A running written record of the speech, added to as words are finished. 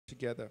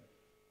together.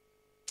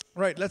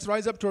 Right, let's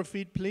rise up to our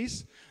feet,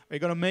 please. We're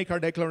going to make our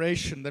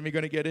declaration. Then we're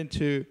going to get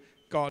into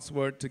God's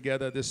word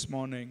together this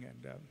morning.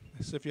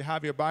 And so if you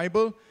have your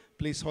Bible,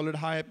 please hold it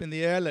high up in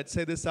the air. Let's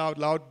say this out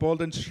loud,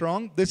 bold and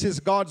strong. This is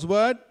God's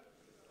word.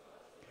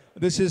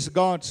 This is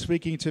God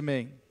speaking to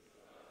me.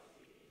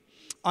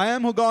 I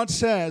am who God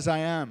says I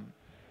am.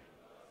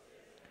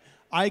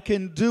 I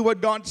can do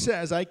what God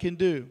says I can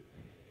do.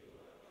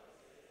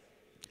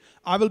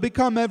 I will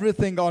become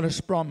everything God has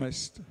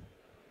promised.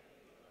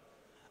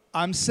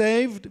 I'm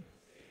saved,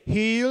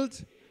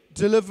 healed,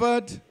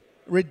 delivered,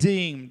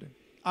 redeemed.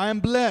 I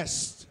am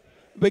blessed,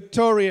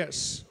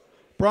 victorious,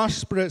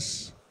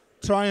 prosperous,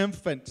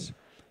 triumphant.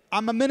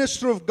 I'm a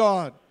minister of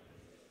God,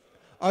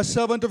 a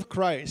servant of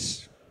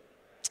Christ,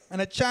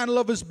 and a channel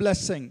of His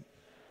blessing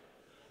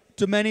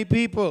to many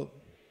people.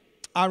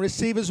 I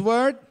receive His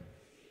word,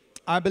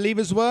 I believe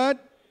His word,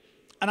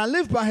 and I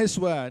live by His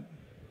word.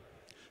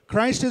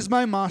 Christ is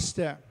my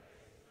master,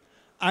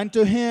 and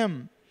to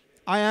Him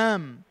I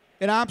am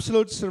in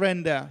absolute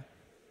surrender.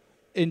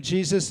 In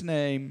Jesus'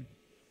 name,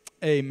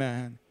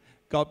 amen.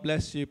 God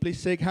bless you.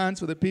 Please shake hands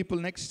with the people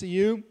next to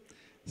you.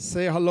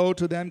 Say hello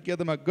to them. Give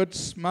them a good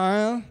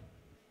smile.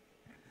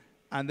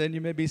 And then you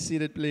may be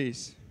seated,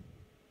 please.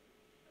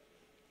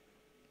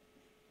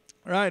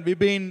 All right, we've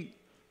been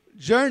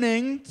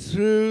journeying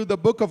through the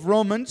book of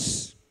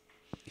Romans,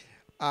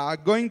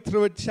 going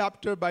through it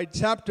chapter by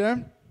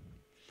chapter.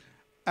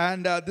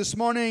 And this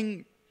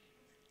morning,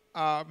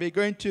 we're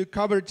going to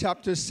cover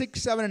chapters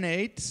 6, 7, and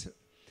 8.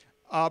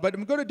 But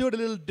I'm going to do it a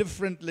little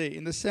differently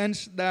in the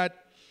sense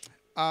that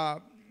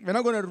we're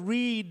not going to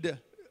read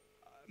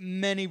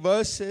many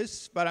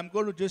verses, but I'm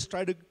going to just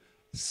try to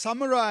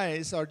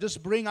summarize or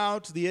just bring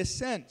out the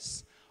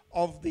essence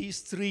of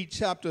these three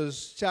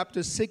chapters,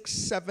 chapters 6,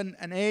 7,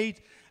 and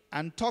 8,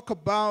 and talk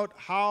about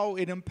how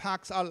it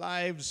impacts our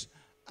lives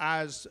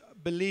as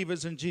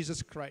believers in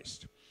Jesus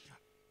Christ.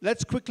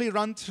 Let's quickly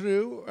run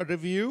through a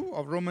review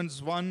of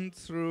Romans 1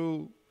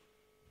 through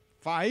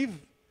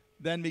 5.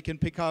 Then we can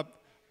pick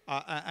up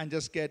and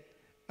just get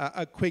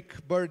a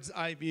quick bird's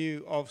eye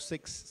view of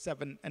 6,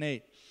 7, and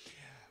 8.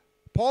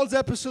 Paul's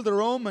epistle to the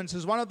Romans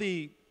is one of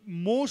the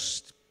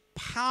most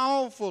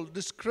powerful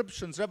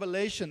descriptions,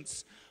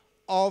 revelations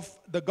of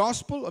the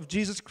gospel of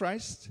Jesus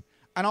Christ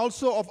and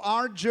also of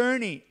our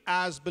journey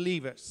as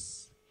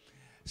believers.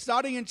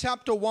 Starting in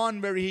chapter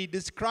 1, where he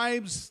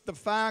describes the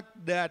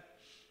fact that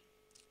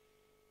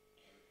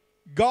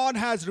God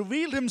has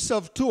revealed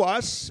Himself to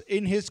us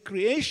in His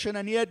creation,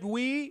 and yet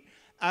we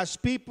as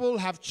people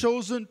have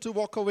chosen to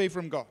walk away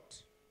from God.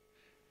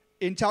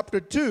 In chapter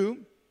 2,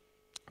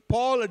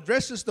 Paul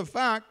addresses the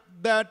fact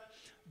that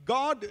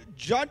God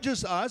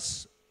judges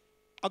us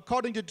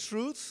according to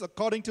truth,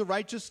 according to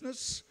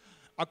righteousness,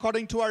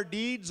 according to our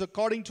deeds,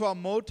 according to our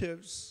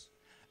motives.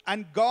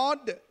 And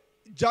God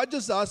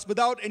judges us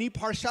without any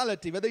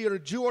partiality. Whether you're a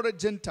Jew or a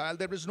Gentile,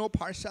 there is no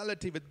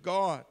partiality with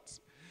God.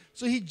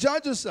 So He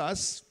judges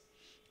us,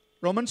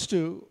 Romans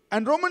 2.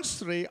 And Romans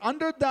 3,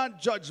 under that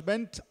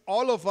judgment,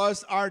 all of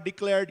us are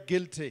declared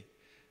guilty.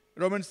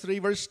 Romans 3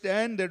 verse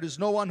 10, there is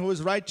no one who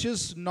is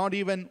righteous, not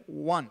even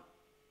one.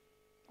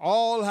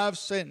 All have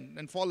sinned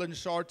and fallen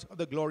short of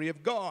the glory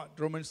of God.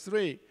 Romans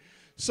 3.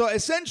 So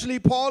essentially,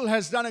 Paul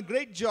has done a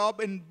great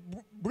job in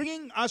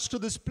bringing us to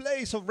this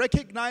place of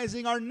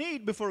recognizing our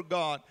need before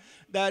God.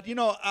 That,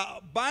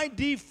 by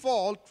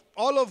default,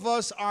 all of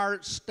us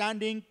are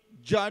standing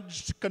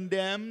judged,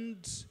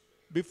 condemned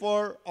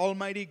before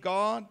Almighty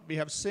God. We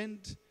have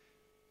sinned.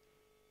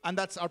 And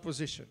that's our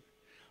position.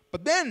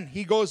 But then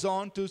he goes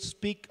on to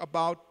speak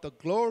about the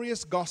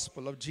glorious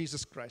gospel of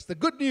Jesus Christ, the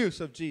good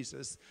news of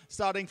Jesus,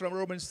 starting from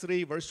Romans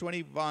 3, verse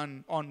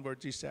 21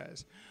 onwards, he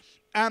says.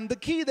 And the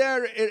key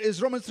there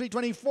is Romans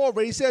 3:24,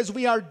 where he says,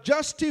 we are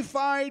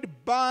justified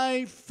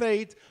by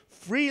faith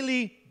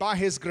freely by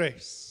His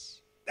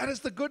grace. That is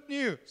the good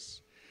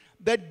news,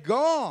 that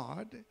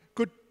God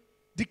could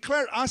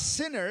declare us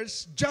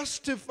sinners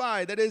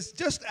justified. That is,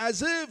 just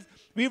as if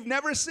we've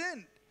never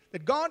sinned.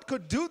 That God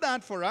could do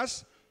that for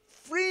us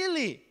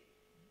freely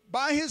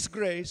by His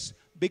grace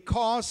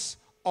because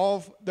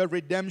of the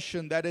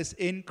redemption that is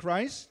in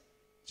Christ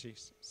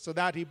Jesus. So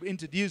that he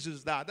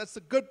introduces that. That's the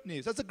good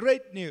news. That's the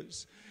great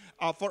news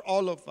for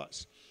all of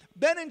us.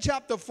 Then in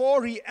chapter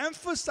 4, he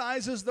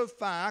emphasizes the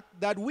fact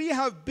that we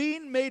have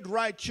been made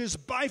righteous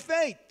by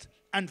faith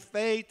and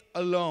faith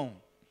alone.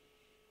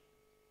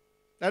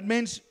 That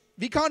means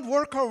we can't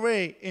work our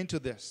way into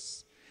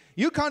this.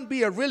 You can't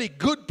be a really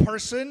good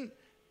person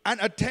and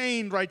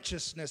attain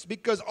righteousness,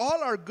 because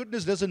all our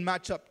goodness doesn't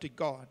match up to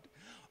God.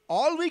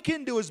 All we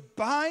can do is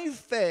by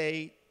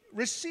faith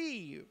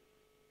receive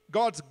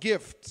God's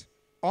gift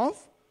of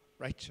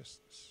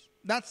righteousness.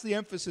 That's the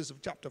emphasis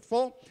of chapter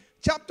 4.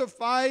 Chapter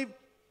 5,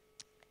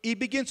 he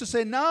begins to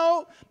say,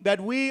 now that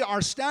we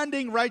are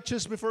standing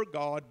righteous before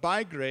God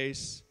by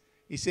grace,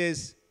 he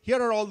says,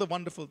 here are all the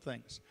wonderful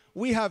things.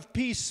 We have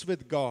peace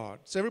with God.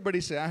 So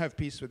everybody say, I have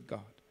peace with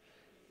God.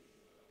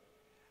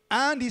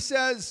 And he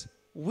says,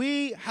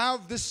 we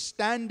have this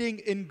standing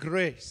in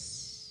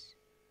grace.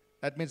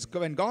 That means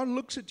when God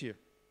looks at you,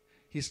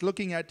 He's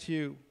looking at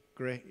you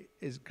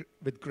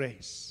with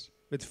grace,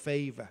 with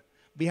favor.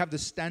 We have the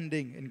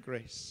standing in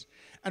grace.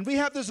 And we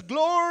have this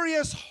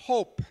glorious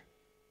hope,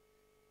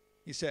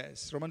 he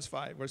says, Romans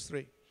 5, verse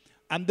 3.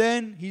 And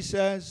then he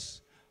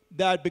says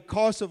that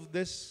because of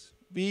this,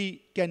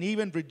 we can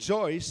even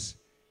rejoice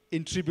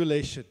in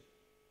tribulation.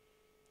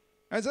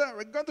 As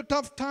we got the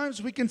tough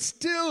times, we can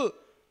still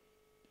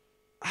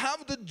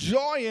have the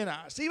joy in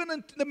us, even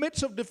in the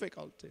midst of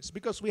difficulties,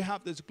 because we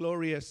have this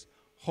glorious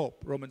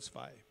hope, Romans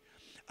 5.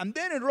 And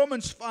then in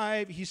Romans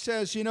 5, he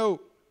says,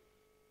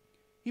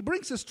 he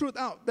brings this truth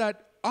out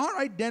that our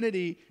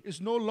identity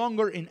is no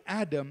longer in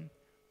Adam,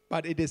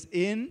 but it is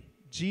in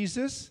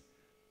Jesus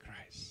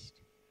Christ.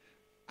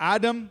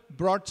 Adam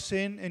brought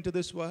sin into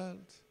this world,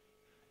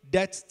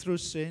 death through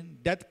sin.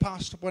 Death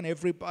passed upon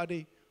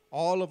everybody.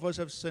 All of us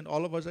have sinned.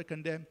 All of us are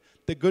condemned.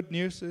 The good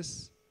news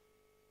is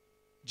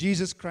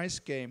Jesus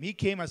Christ came. He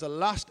came as a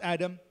last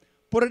Adam,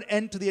 put an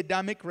end to the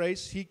Adamic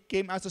race. He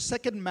came as a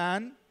second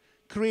man,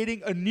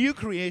 creating a new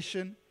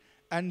creation.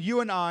 And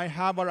you and I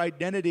have our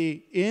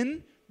identity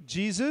in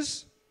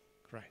Jesus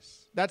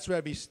Christ. That's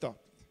where we stopped.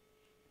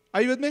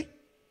 Are you with me?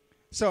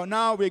 So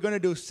now we're going to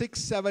do 6,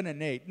 7,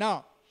 and 8.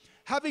 Now,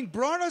 having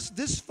brought us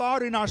this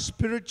far in our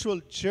spiritual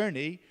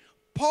journey,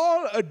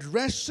 Paul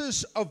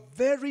addresses a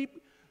very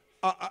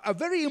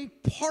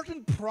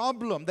important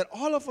problem that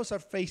all of us are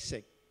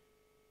facing.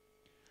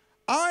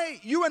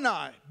 You and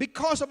I,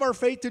 because of our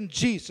faith in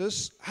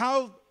Jesus,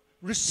 have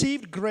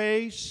received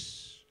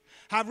grace,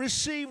 have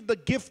received the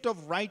gift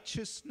of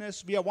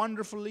righteousness. We are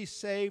wonderfully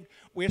saved.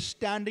 We are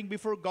standing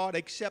before God,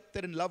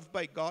 accepted and loved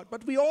by God.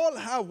 But we all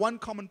have one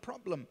common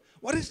problem.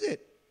 What is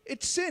it?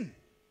 It's sin.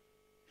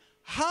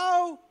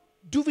 How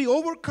do we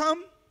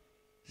overcome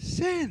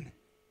sin?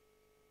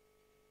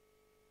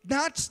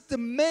 That's the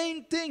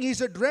main thing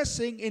he's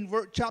addressing in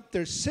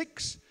chapter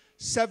 6,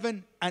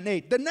 7, and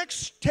 8. The next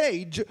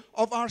stage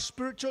of our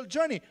spiritual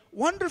journey.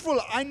 Wonderful.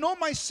 I know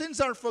my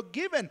sins are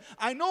forgiven.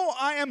 I know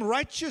I am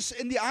righteous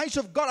in the eyes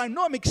of God. I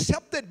know I'm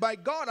accepted by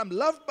God. I'm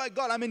loved by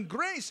God. I'm in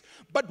grace.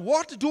 But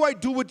what do I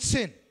do with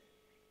sin?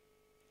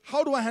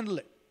 How do I handle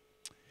it?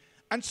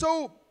 And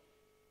so,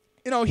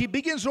 he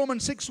begins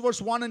Romans 6,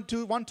 verse 1,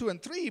 2,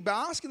 and 3 by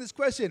asking this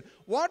question.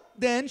 What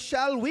then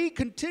shall we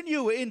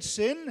continue in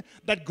sin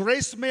that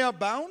grace may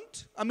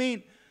abound? I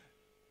mean,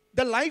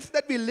 the life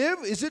that we live,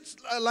 is it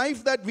a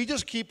life that we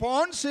just keep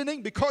on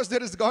sinning because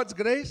there is God's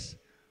grace?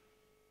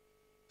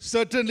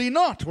 Certainly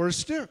not.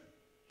 Verse 2.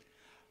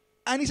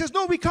 And he says,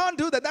 no, we can't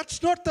do that.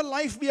 That's not the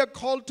life we are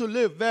called to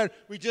live, where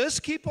we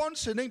just keep on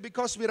sinning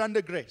because we're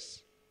under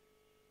grace.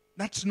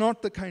 That's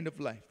not the kind of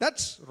life.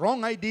 That's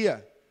wrong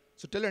idea.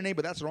 So tell your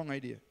neighbor, that's the wrong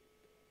idea.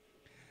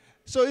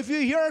 So if you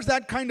hear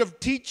that kind of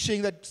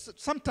teaching that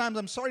sometimes,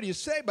 I'm sorry to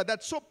say, but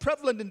that's so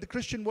prevalent in the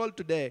Christian world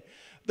today,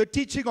 the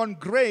teaching on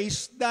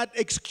grace that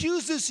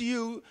excuses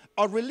you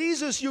or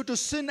releases you to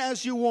sin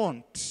as you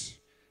want,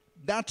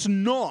 that's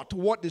not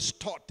what is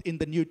taught in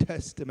the New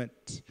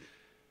Testament.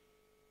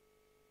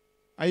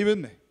 Are you with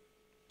me?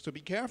 So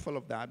be careful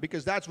of that,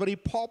 because that's very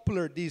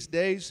popular these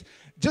days.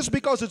 Just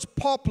because it's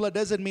popular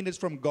doesn't mean it's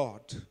from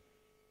God.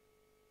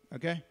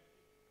 Okay?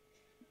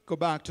 Go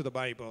back to the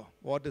Bible.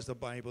 What does the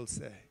Bible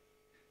say?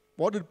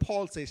 What did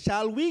Paul say?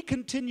 Shall we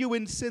continue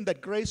in sin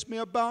that grace may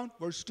abound?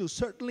 Verse 2,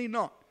 certainly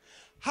not.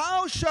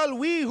 How shall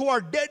we who are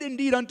dead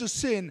indeed unto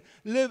sin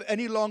live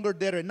any longer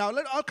therein? Now,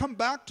 I'll come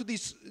back to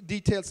these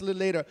details a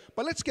little later.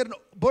 But let's get a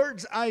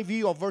bird's eye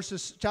view of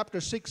verses chapter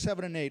 6,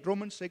 7, and 8.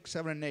 Romans 6,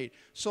 7, and 8.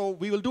 So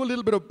we will do a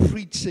little bit of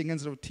preaching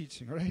instead of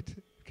teaching, all right?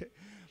 Okay.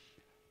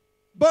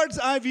 Bird's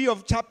eye view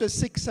of chapter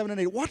 6, 7, and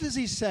 8. What is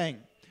he saying?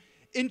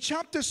 In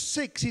chapter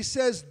 6, he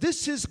says,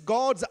 this is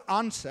God's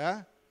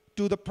answer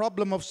to the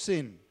problem of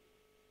sin.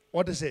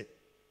 What is it?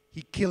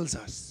 He kills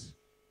us.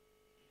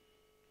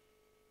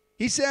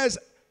 He says,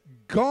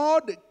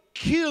 God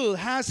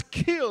has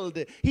killed.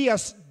 He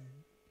has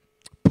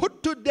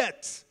put to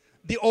death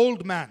the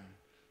old man.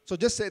 So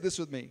just say this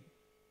with me.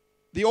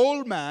 The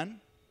old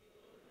man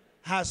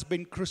has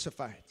been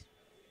crucified.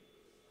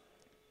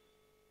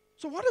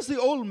 So what is the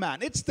old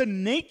man? It's the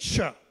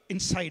nature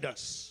inside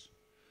us.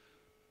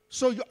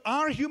 So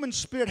our human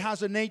spirit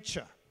has a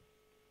nature.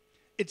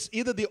 It's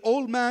either the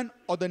old man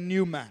or the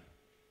new man.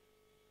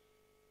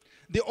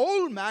 The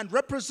old man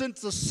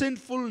represents the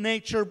sinful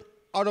nature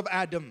out of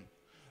Adam.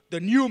 The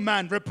new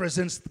man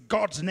represents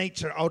God's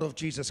nature out of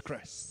Jesus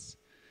Christ.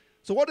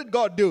 So what did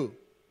God do?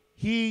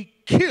 He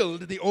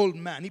killed the old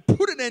man. He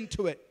put an end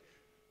to it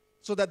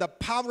so that the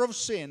power of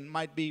sin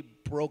might be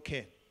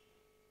broken.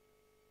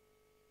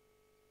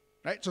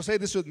 Right? So say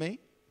this with me.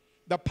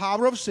 The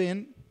power of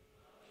sin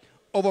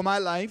over my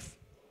life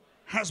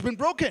has been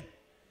broken.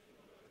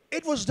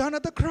 It was done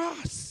at the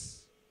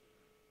cross.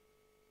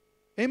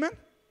 Amen?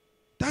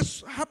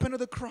 That's happened at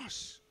the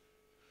cross.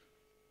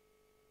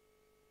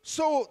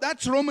 So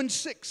that's Romans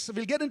 6.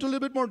 We'll get into a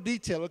little bit more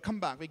detail. We'll come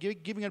back. We're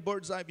giving a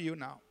bird's eye view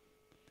now.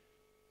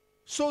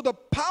 So the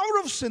power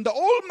of sin, the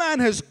old man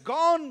has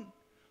gone.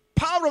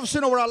 Power of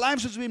sin over our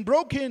lives has been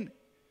broken.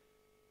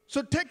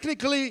 So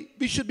technically,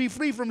 we should be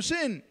free from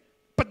sin.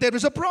 But there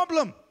is a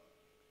problem.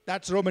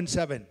 That's Romans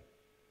 7.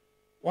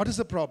 What is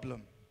the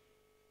problem?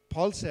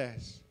 Paul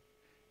says,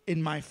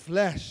 in my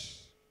flesh,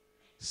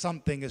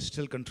 something is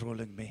still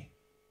controlling me.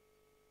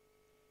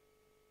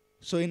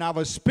 So in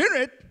our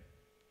spirit,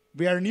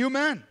 we are a new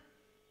man.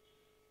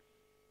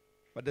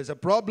 But there's a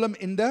problem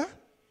in the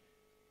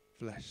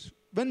flesh.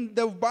 When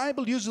the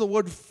Bible uses the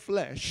word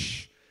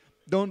flesh,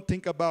 don't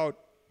think about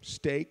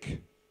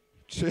steak,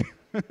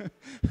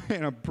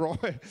 broil,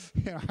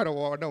 I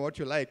don't know what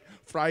you like,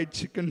 fried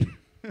chicken.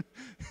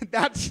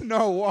 That's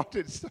not what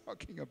it's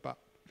talking about.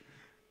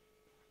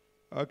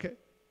 Okay?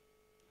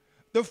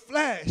 The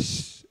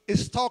flesh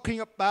is talking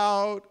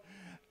about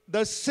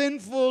the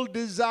sinful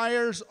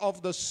desires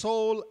of the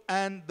soul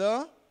and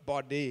the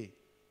body.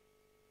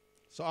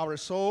 So our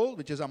soul,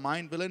 which is our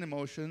mind, will, and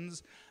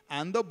emotions,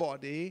 and the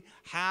body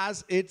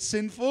has its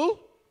sinful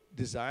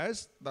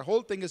desires. The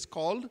whole thing is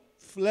called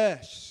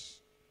flesh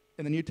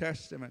in the New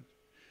Testament.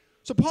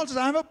 So Paul says,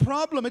 I have a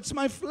problem. It's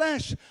my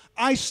flesh.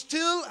 I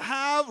still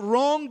have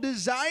wrong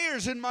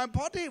desires in my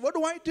body. What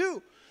do I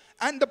do?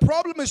 And the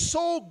problem is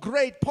so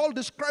great. Paul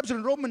describes it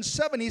in Romans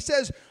 7. He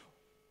says,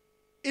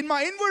 in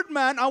my inward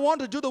man, I want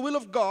to do the will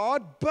of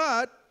God,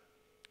 but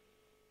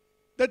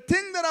the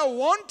thing that I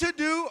want to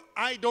do,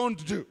 I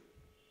don't do.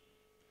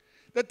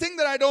 The thing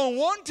that I don't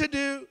want to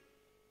do,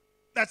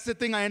 that's the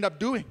thing I end up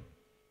doing.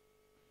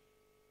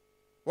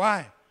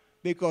 Why?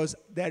 Because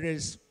there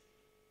is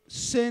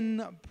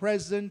sin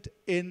present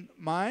in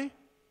my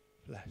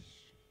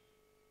flesh.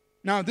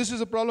 Now, this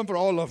is a problem for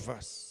all of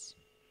us.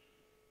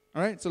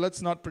 All right? So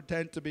let's not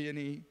pretend to be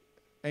any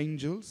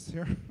angels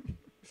here.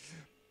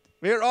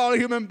 We're all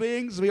human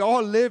beings. We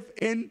all live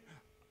in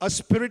a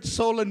spirit,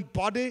 soul, and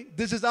body.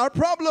 This is our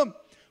problem.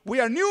 We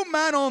are new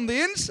man on the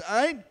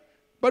inside,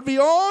 but we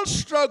all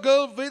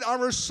struggle with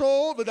our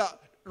soul, with the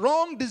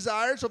wrong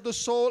desires of the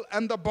soul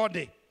and the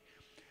body.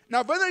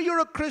 Now, whether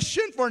you're a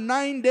Christian for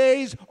 9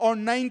 days or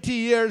 90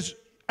 years,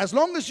 as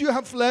long as you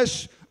have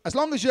flesh, as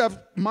long as you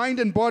have mind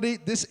and body,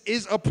 this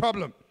is a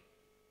problem.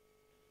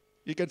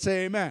 You can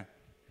say amen.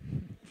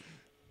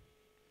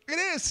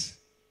 It is.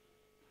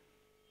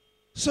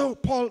 So,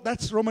 Paul,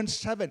 that's Romans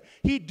 7.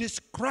 He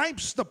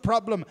describes the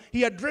problem.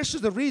 He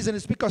addresses the reason.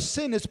 It's because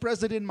sin is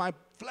present in my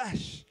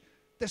flesh.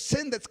 The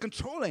sin that's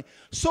controlling.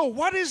 So,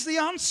 what is the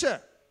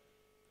answer?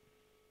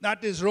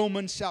 That is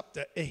Romans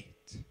chapter 8.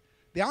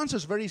 The answer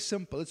is very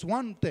simple. It's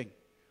one thing.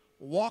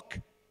 Walk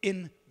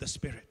in the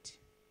Spirit.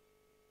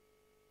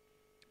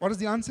 What is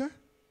the answer?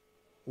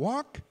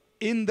 Walk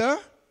in the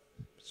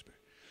Spirit.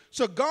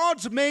 So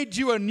God's made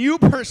you a new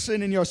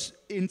person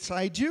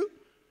inside you.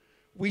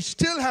 We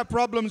still have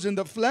problems in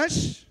the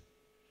flesh.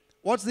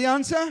 What's the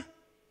answer?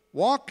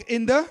 Walk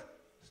in the...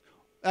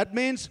 That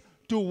means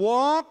to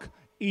walk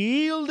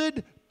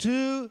yielded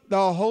to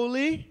the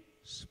Holy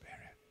Spirit.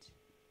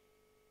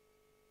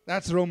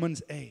 That's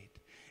Romans 8.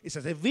 It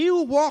says, if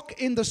you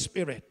walk in the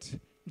Spirit,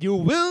 you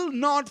will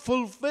not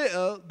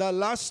fulfill the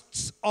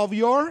lusts of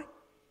your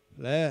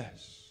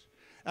flesh.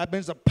 That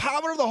means the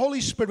power of the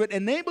Holy Spirit will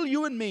enable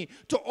you and me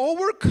to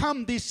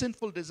overcome these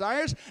sinful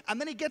desires.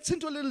 And then he gets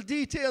into a little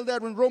detail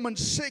there in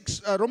Romans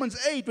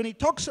 8, when he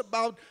talks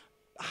about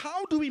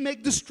how do we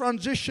make this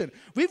transition.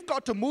 We've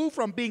got to move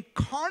from being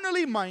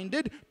carnally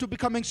minded to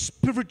becoming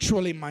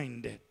spiritually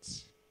minded.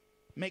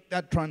 Make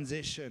that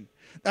transition.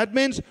 That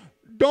means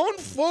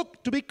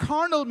to be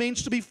carnal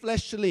means to be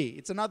fleshly.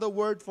 It's another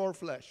word for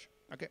flesh.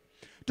 Okay.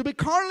 To be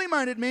carnally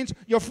minded means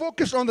you're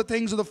focused on the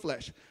things of the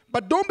flesh.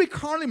 But don't be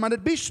carnally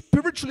minded, be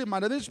spiritually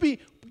minded.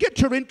 Get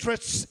your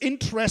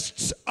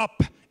interests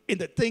up in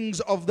the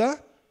things of the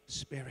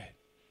Spirit.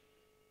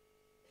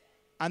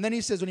 And then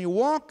he says, when you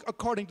walk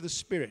according to the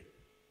Spirit,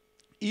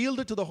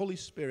 yielded to the Holy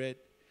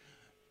Spirit,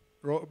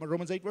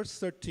 Romans 8 verse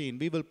 13,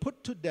 we will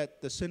put to death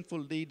the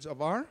sinful deeds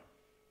of our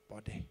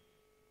body.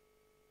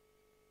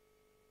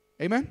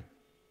 Amen?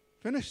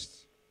 Finished.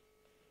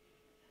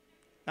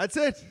 That's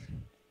it.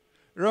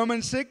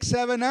 Romans 6,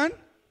 7, and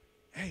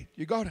 8.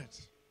 You got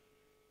it.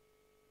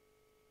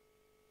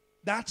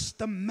 That's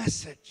the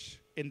message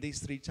in these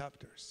 3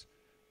 chapters.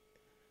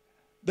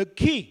 The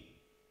key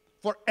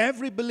for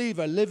every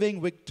believer living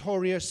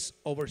victorious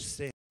over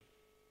sin.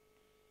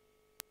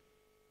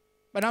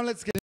 But now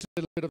let's get into a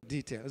little bit of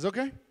details,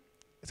 okay?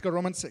 Let's go to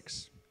Romans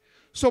 6.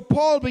 So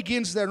Paul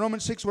begins there,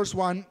 Romans 6 verse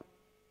 1.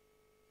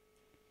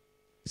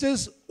 He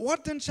says,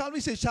 what then shall we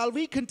say? Shall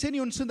we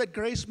continue in sin that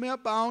grace may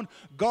abound?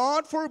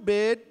 God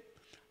forbid.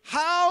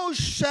 How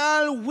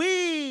shall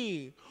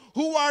we,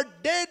 who are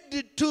dead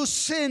to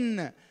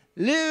sin,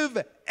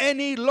 live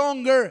any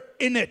longer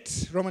in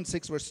it? Romans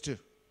 6 verse 2.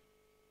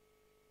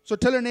 So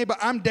tell your neighbor,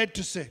 I'm dead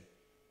to sin.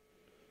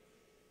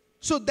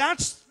 So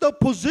that's the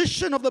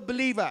position of the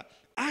believer.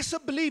 As a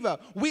believer,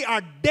 we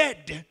are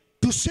dead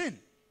to sin.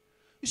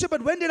 You say,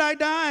 but when did I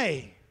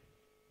die?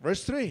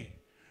 Verse 3.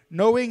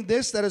 Knowing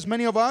this, that as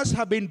many of us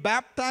have been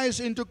baptized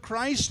into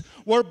Christ,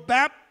 were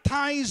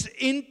baptized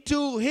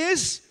into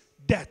his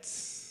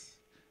death.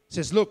 It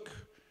says, look,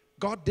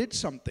 God did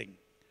something.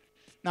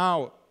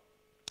 Now,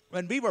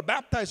 when we were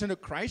baptized into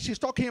Christ, he's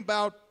talking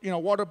about,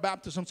 water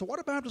baptism. So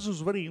water baptism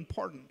is very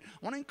important. I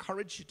want to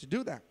encourage you to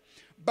do that.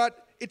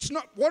 But it's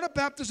not, water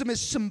baptism is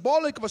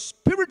symbolic of a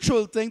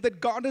spiritual thing that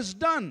God has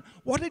done.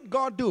 What did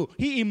God do?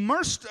 He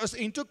immersed us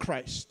into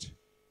Christ.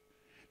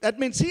 That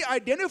means he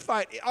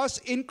identified us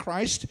in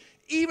Christ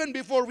even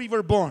before we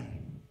were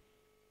born.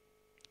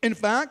 In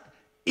fact,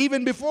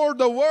 even before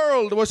the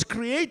world was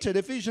created,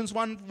 Ephesians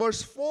 1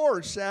 verse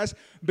 4 says,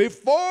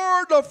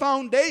 before the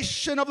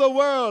foundation of the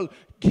world,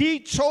 he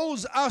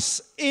chose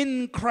us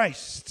in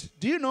Christ.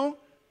 Do you know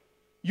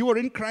you were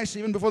in Christ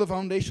even before the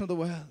foundation of the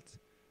world?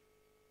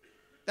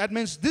 That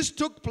means this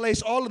took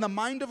place all in the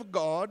mind of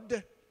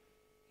God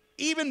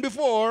even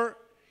before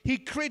he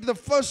created the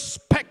first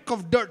speck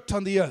of dirt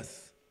on the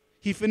earth.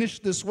 He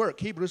finished this work.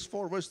 Hebrews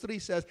 4 verse 3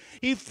 says,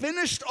 he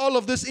finished all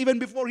of this even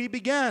before he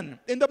began.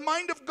 In the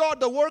mind of God,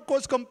 the work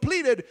was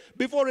completed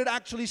before it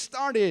actually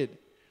started.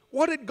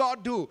 What did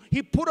God do?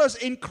 He put us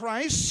in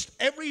Christ,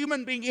 every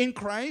human being in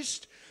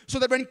Christ, so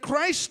that when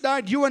Christ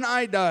died, you and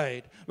I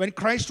died. When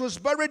Christ was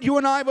buried, you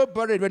and I were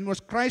buried. When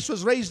Christ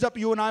was raised up,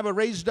 you and I were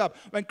raised up.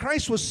 When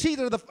Christ was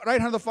seated at the right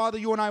hand of the Father,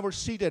 you and I were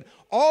seated.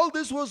 All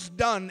this was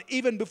done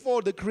even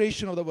before the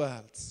creation of the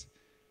worlds.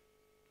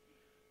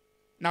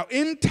 Now,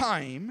 in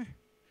time,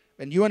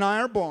 when you and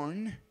I are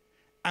born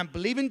and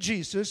believe in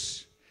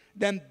Jesus,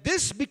 then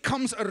this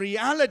becomes a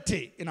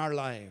reality in our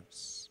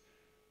lives.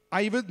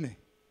 Are you with me?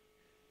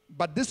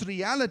 But this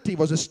reality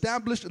was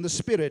established in the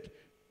Spirit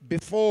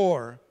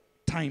before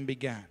time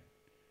began.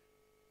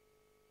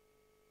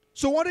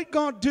 So what did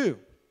God do?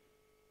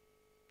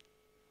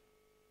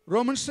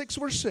 Romans 6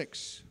 verse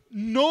 6.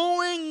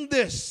 Knowing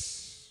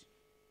this.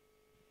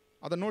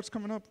 Are the notes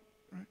coming up?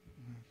 Right.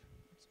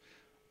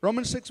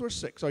 Romans 6 verse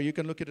 6. Or you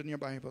can look at it in your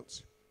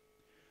Bibles.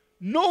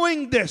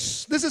 Knowing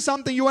this. This is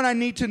something you and I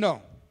need to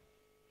know.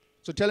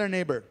 So tell your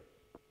neighbor.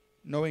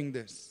 Knowing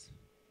this.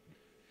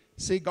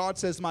 See, God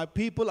says, my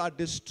people are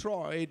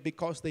destroyed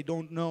because they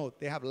don't know.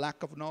 They have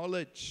lack of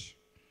knowledge.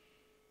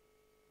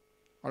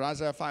 Or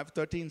Isaiah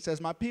 5:13 says,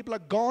 my people are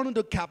gone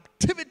into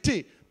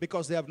captivity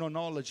because they have no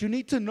knowledge. You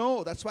need to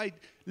know. That's why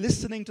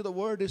listening to the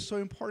word is so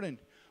important.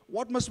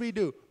 What must we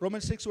do?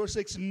 Romans 6 verse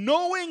 6.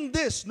 Knowing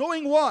this.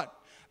 Knowing what?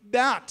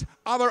 That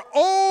our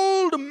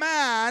old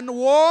man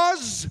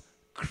was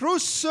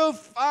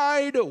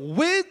crucified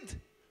with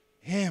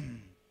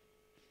him.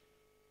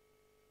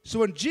 So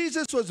when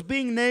Jesus was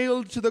being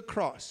nailed to the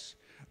cross,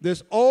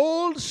 this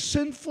old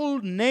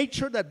sinful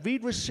nature that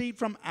we'd received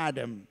from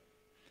Adam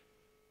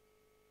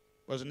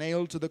was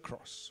nailed to the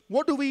cross.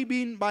 What do we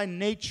mean by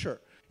nature?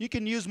 You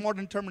can use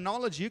modern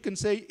terminology. You can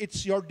say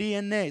it's your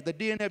DNA, the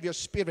DNA of your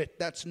spirit.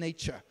 That's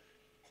nature.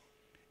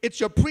 It's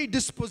your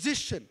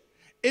predisposition.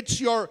 It's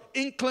your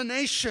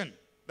inclination.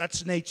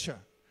 That's nature.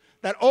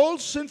 That old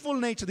sinful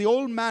nature, the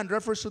old man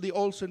refers to the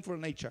old sinful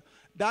nature.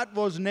 That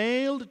was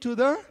nailed to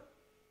the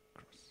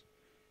cross.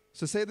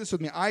 So say this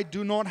with me. I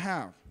do not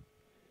have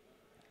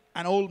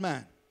an old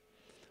man.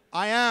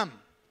 I am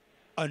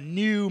a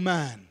new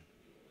man.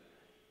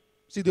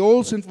 See, the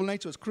old sinful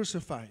nature is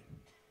crucified.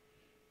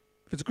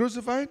 If it's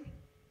crucified,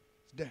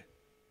 it's dead.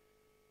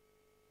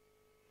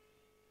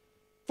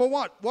 For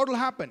what? What will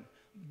happen?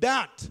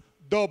 That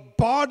the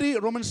body,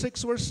 Romans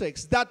 6 verse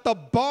 6, that the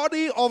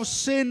body of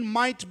sin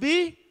might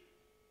be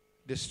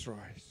destroyed.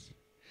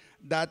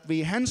 That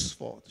we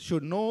henceforth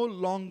should no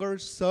longer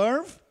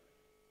serve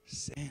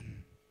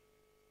sin.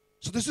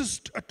 So this is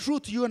a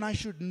truth you and I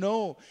should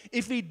know.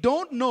 If we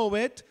don't know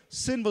it,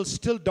 sin will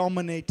still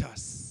dominate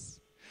us.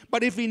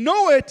 But if we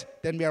know it,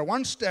 then we are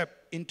one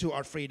step into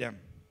our freedom.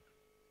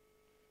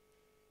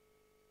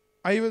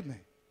 Are you with me?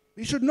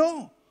 We should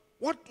know.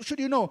 What should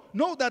you know?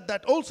 Know that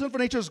that old sinful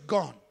nature is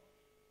gone.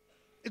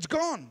 It's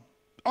gone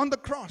on the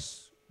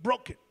cross,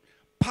 broken.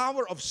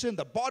 Power of sin,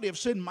 the body of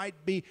sin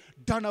might be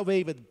done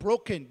away with,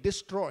 broken,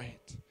 destroyed,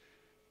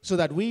 so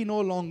that we no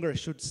longer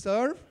should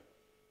serve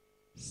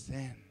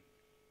sin.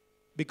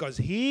 Because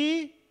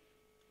he,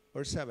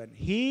 verse 7,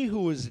 he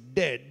who is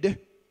dead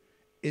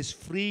is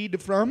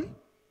freed from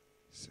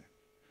sin.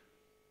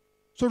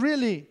 So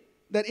really,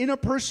 that inner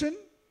person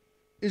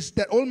is,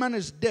 that old man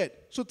is dead.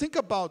 So think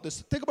about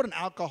this. Think about an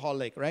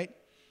alcoholic, right?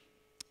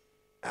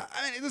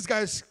 I mean,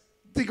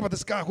 think about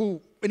this guy who,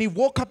 when he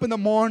woke up in the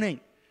morning,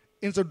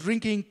 instead of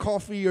drinking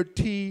coffee or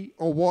tea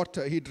or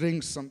water, he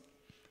drinks some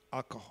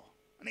alcohol.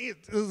 And he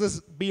is this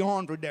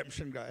beyond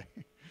redemption guy.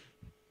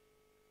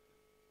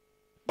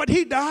 But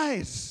he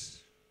dies.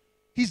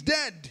 He's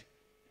dead.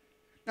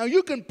 Now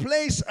you can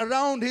place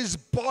around his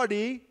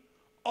body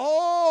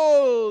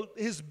all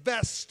his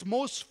best,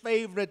 most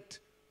favorite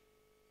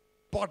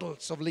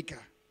bottles of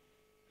liquor.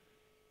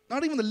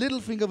 Not even the little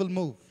finger will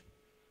move.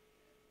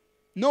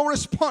 No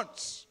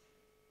response.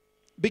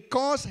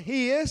 Because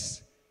he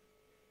is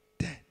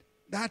dead.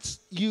 That's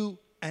you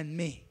and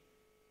me.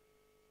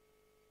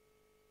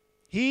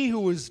 He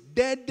who is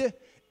dead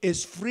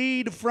is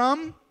freed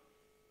from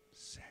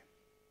sin.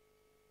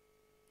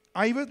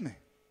 Are you with me?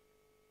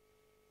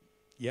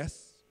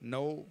 Yes?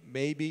 No?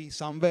 Maybe?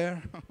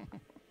 Somewhere?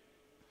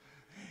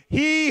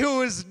 He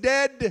who is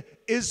dead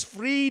is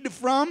freed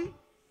from.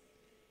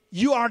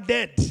 You are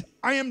dead.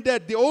 I am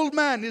dead. The old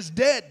man is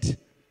dead.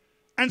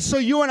 And so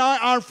you and I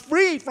are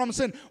free from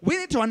sin. We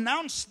need to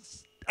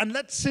announce and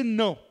let sin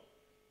know.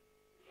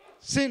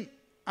 Sin,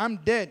 I'm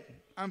dead.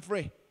 I'm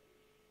free.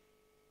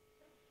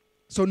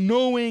 So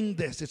knowing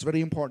this, it's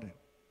very important.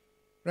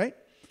 Right?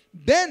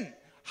 Then,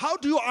 how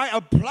do I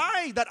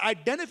apply that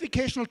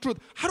identificational truth?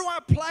 How do I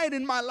apply it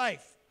in my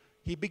life?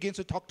 He begins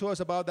to talk to us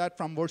about that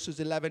from verses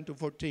 11 to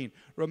 14.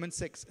 Romans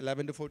 6,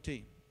 11 to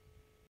 14.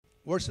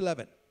 Verse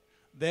 11.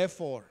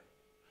 Therefore,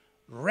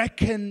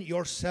 reckon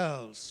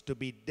yourselves to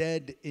be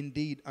dead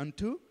indeed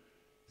unto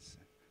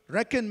sin.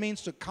 Reckon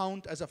means to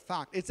count as a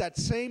fact. It's that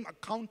same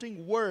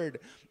accounting word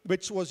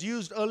which was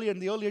used earlier in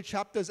the earlier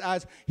chapters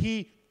as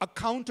he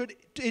accounted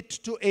it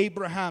to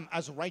Abraham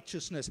as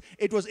righteousness.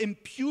 It was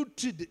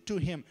imputed to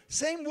him.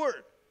 Same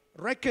word.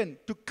 Reckon,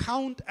 to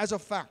count as a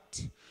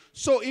fact.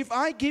 So if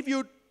I give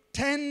you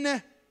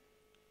 10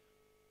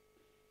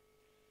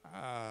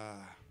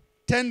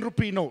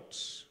 rupee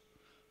notes,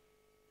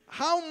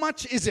 how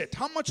much is it?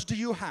 How much do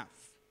you have?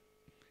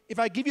 If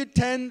I give you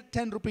 10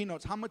 rupee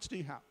notes, how much do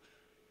you have?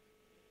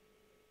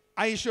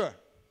 Are you sure?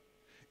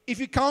 If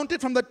you count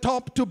it from the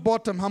top to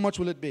bottom, how much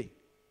will it be?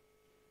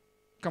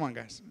 Come on,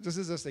 guys. This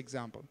is just an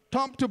example.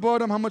 Top to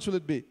bottom, how much will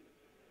it be?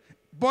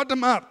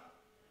 Bottom up.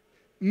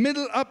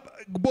 Middle up,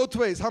 both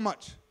ways, how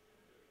much?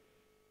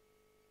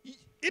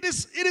 It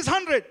is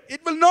 100.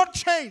 It will not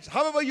change,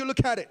 however you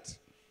look at it.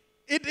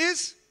 It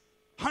is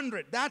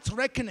 100. That's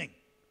reckoning.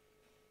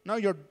 Now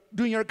you're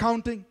doing your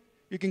counting.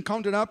 You can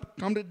count it up,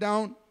 count it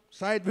down,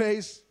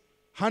 sideways.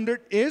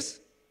 100 is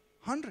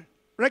 100.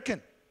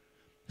 Reckon.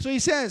 So he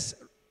says,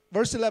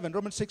 verse 11,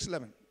 Romans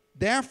 6:11.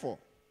 Therefore,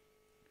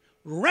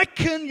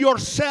 reckon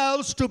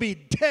yourselves to be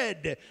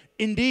dead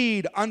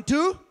indeed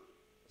unto.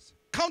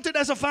 Count it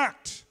as a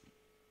fact.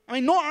 I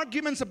mean, no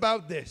arguments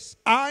about this.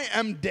 I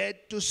am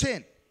dead to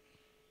sin.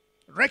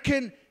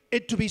 Reckon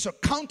it to be so.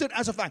 Count it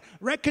as a fact.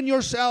 Reckon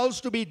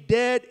yourselves to be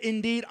dead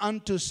indeed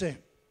unto sin.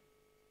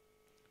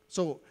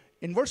 So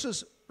in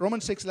verses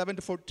Romans 6, 11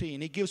 to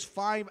 14, he gives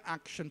 5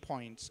 action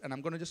points. And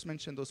I'm going to just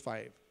mention those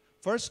 5.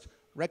 First,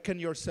 reckon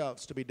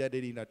yourselves to be dead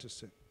indeed unto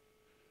sin.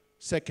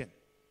 Second,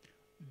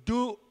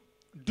 do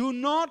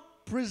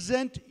not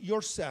present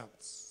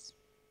yourselves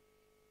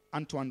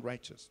unto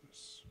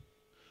unrighteousness.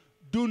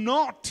 Do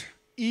not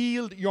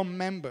yield your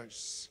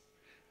members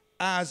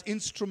as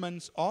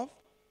instruments of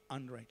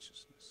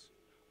unrighteousness,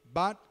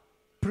 but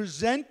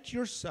present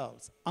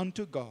yourselves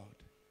unto God.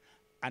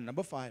 And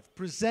number 5,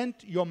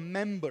 present your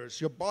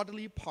members, your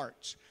bodily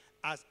parts,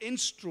 as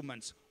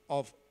instruments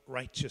of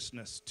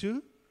righteousness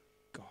to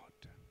God.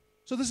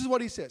 So this is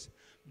what he says.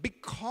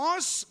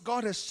 Because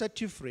God has set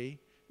you free,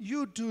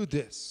 you do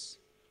this.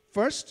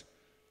 First,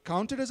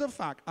 count it as a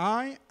fact.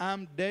 I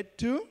am dead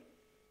to.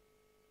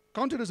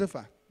 Count it as a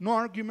fact. No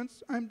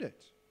arguments. I'm dead.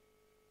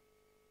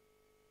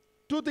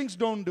 2 things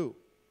don't do.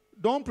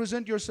 Don't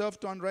present yourself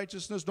to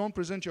unrighteousness. Don't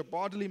present your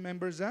bodily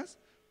members as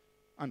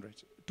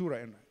unrighteous.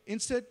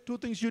 Instead, 2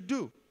 things you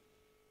do.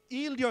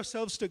 Yield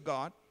yourselves to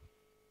God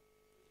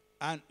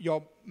and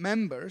your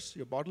members,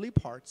 your bodily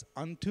parts,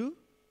 unto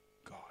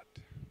God.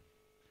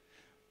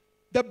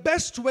 The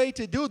best way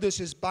to do this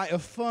is by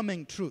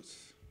affirming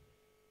truth.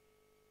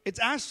 It's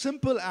as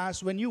simple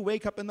as when you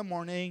wake up in the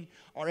morning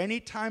or any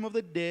time of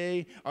the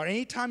day or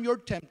any time you're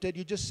tempted,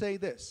 you just say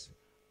this: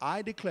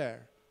 I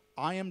declare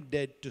I am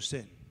dead to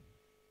sin.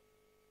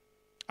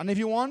 And if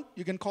you want,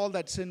 you can call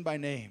that sin by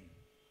name.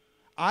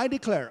 I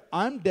declare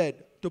I'm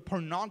dead to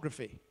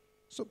pornography.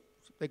 So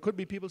there could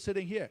be people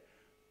sitting here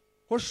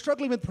who are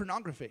struggling with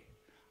pornography.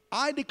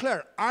 I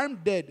declare I'm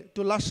dead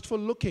to lustful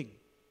looking.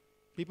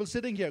 People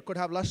sitting here could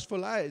have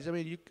lustful eyes. I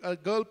mean, a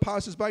girl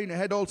passes by and your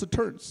head also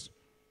turns.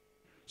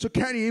 So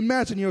can you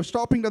imagine you're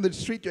stopping down the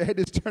street, your head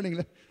is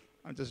turning?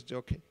 I'm just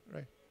joking,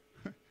 right?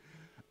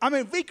 I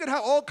mean, we could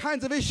have all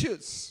kinds of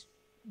issues.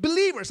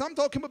 Believers, I'm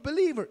talking about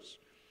believers.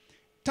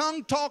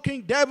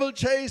 Tongue-talking,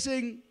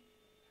 devil-chasing,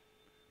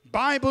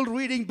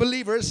 Bible-reading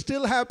believers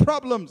still have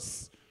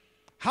problems.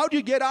 How do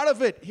you get out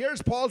of it?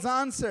 Here's Paul's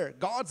answer,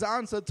 God's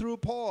answer through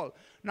Paul.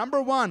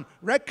 Number 1,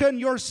 reckon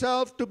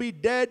yourself to be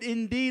dead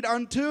indeed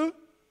unto.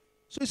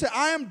 So you say,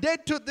 I am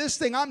dead to this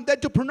thing. I'm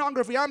dead to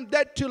pornography. I'm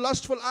dead to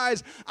lustful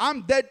eyes.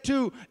 I'm dead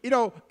to,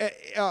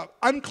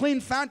 unclean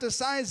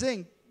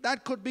fantasizing.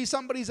 That could be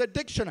somebody's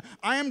addiction.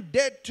 I am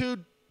dead to,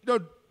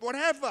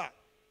 whatever.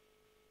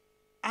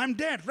 I'm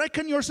dead.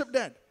 Reckon yourself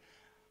dead.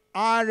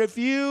 I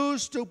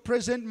refuse to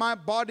present my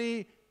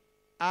body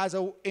as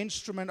an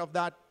instrument of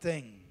that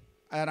thing,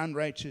 that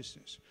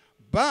unrighteousness.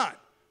 But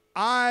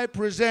I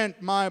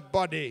present my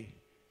body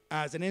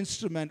as an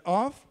instrument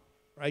of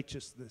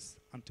righteousness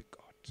unto God.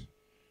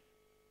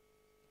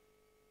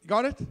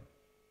 Got it?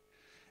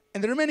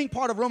 And the remaining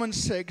part of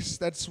Romans 6,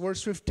 that's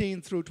verse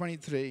 15 through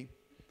 23,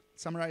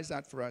 summarize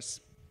that for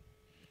us.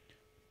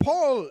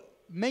 Paul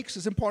makes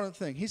this important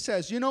thing. He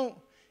says, in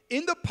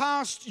the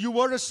past you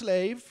were a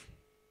slave.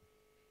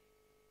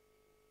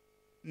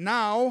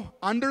 Now,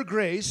 under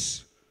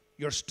grace,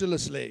 you're still a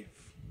slave.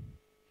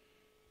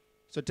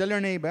 So tell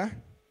your neighbor,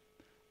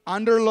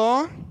 under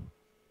law,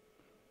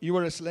 you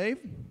were a slave.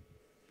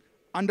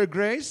 Under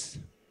grace,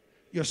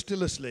 you're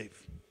still a slave.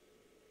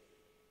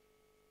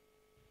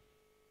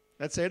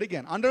 Let's say it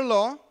again. Under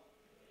law,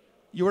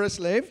 you were a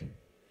slave.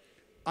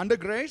 Under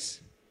grace,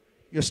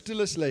 you're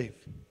still a slave.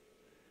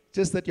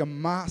 Just that your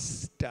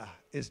master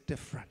is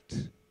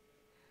different.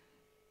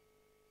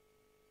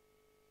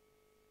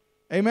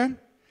 Amen?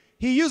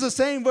 He used the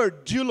same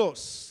word,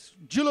 doulos.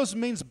 Doulos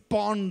means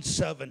bond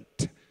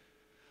servant.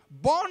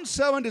 Bond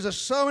servant is a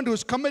servant who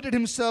has committed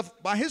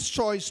himself by his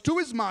choice to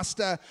his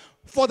master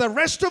for the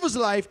rest of his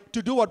life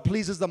to do what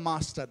pleases the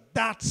master.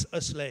 That's a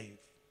slave.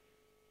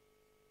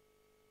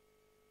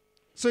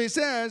 So he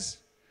says,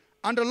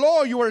 under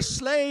law you are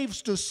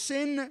slaves to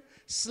sin,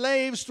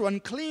 slaves to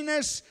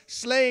uncleanness,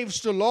 slaves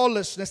to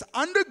lawlessness.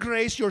 Under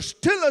grace you're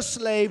still a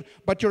slave,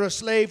 but you're a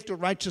slave to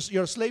righteousness.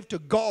 You're a slave to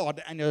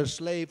God and you're a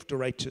slave to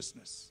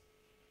righteousness.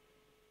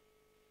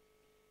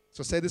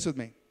 So say this with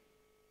me.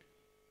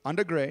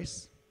 Under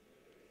grace,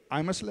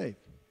 I'm a slave.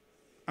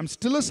 I'm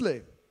still a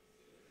slave,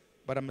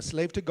 but I'm a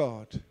slave to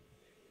God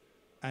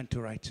and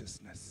to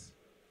righteousness.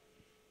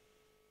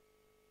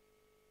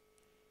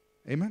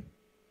 Amen?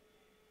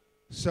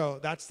 So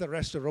that's the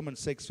rest of Romans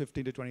 6,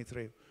 15 to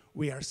 23.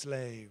 We are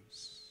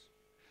slaves.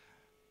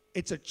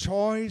 It's a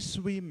choice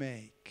we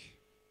make.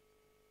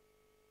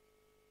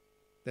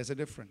 There's a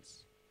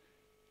difference.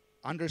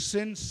 Under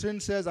sin, sin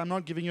says, I'm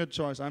not giving you a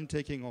choice, I'm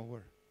taking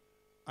over.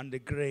 Under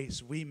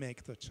grace, we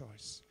make the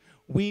choice.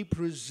 We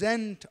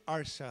present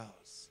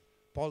ourselves,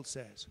 Paul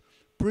says,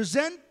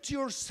 present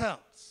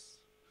yourselves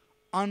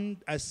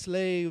as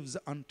slaves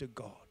unto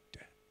God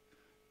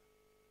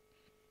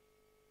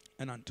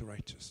and unto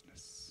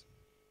righteousness.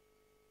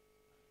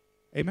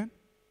 Amen?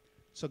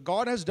 So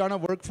God has done a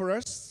work for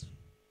us.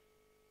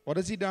 What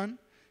has He done?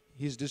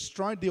 He's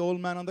destroyed the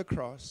old man on the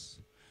cross.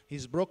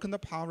 He's broken the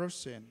power of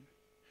sin.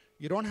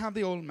 You don't have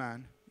the old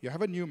man. You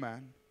have a new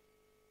man.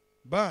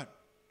 But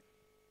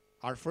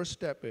our first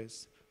step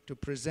is to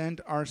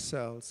present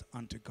ourselves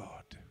unto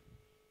God.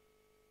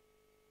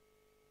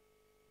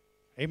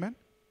 Amen?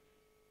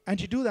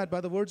 And you do that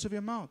by the words of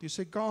your mouth. You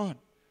say, God,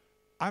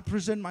 I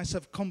present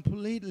myself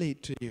completely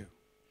to you.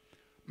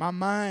 My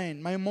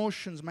mind, my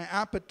emotions, my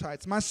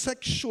appetites, my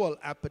sexual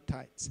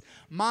appetites,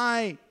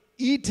 my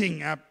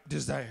eating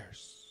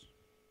desires.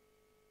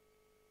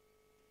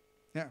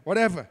 Yeah,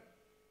 whatever.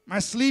 My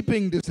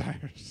sleeping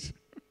desires.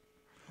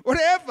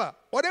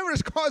 Whatever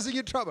is causing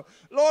you trouble.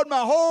 Lord,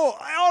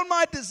 all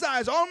my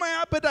desires, all my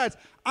appetites,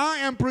 I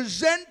am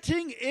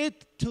presenting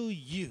it to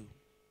you.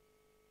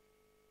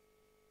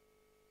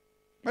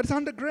 But it's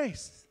under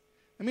grace.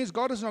 That means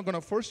God is not going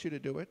to force you to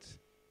do it.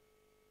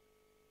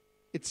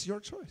 It's your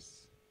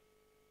choice.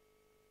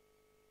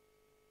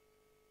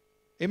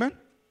 Amen?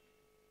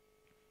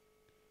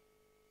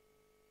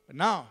 But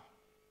now,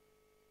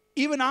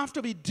 even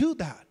after we do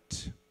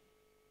that,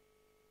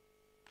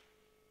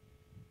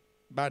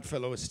 bad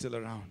fellow is still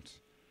around.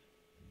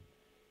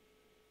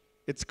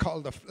 It's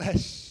called the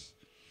flesh.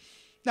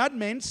 That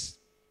means,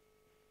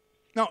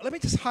 now let me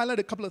just highlight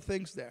a couple of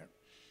things there.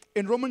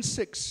 In Romans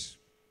 6,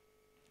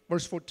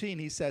 verse 14,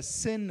 he says,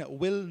 sin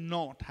will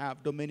not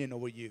have dominion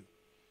over you.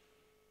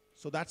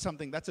 So that's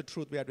a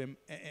truth we have to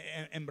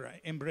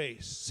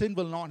embrace. Sin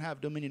will not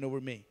have dominion over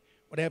me.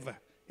 Whatever.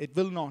 It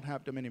will not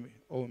have dominion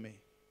over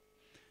me.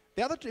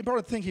 The other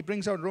important thing he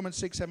brings out in Romans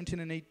 6, 17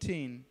 and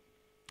 18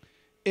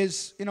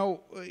 is,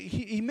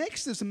 he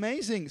makes this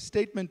amazing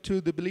statement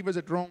to the believers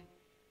at Rome.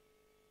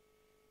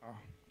 Oh,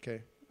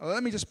 okay.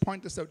 Let me just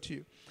point this out to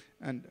you.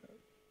 And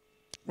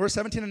verse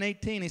 17 and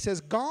 18, he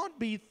says, God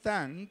be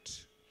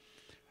thanked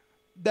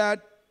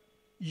that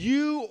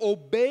you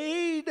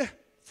obeyed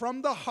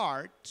from the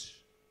heart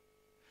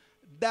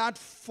that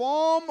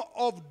form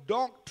of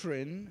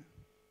doctrine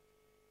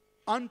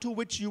unto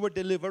which you were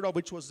delivered, or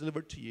which was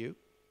delivered to you.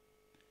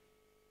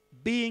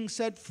 Being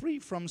set free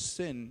from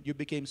sin, you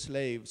became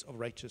slaves of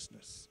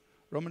righteousness.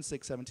 Romans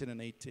 6, 17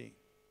 and 18.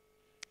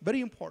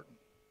 Very important.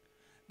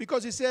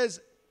 Because he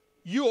says,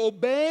 you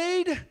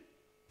obeyed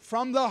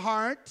from the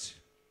heart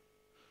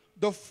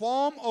the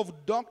form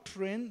of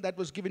doctrine that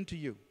was given to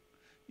you.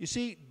 You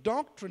see,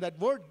 doctrine, that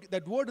word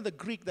in the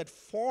Greek, that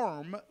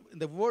form,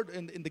 the word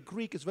in the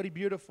Greek is very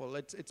beautiful.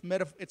 It's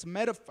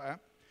metaphor.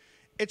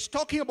 It's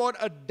talking about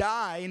a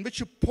dye in which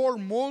you pour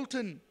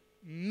molten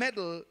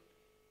metal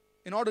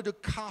in order to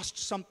cast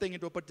something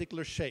into a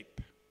particular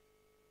shape.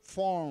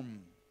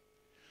 Form.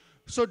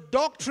 So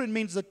doctrine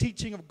means the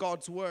teaching of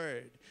God's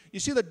word.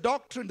 You see, the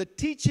doctrine, the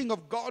teaching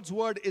of God's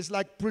word is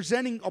like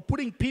presenting or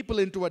putting people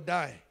into a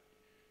dye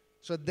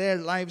so their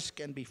lives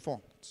can be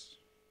formed.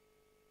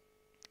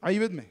 Are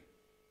you with me?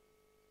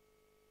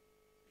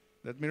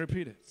 Let me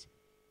repeat it.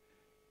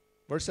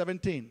 Verse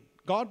 17.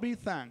 God be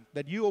thanked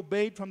that you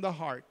obeyed from the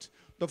heart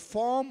the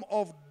form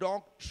of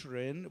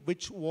doctrine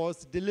which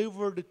was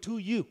delivered to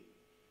you,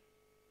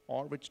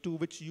 or to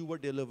which you were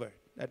delivered.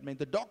 That means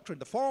the doctrine,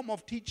 the form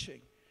of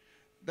teaching,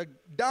 the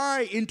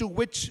dye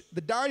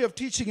of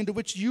teaching into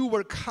which you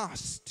were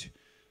cast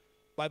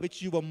by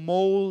which you were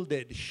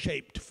molded,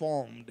 shaped,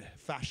 formed,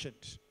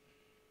 fashioned.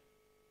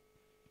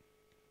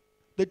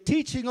 The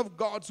teaching of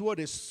God's word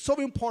is so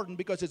important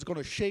because it's going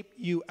to shape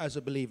you as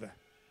a believer.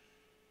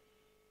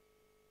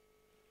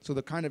 So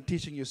the kind of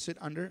teaching you sit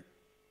under,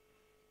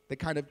 the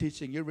kind of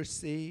teaching you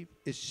receive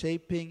is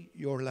shaping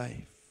your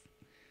life.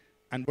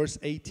 And verse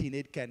 18,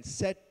 it can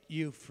set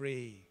you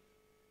free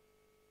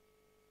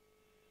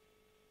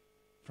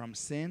from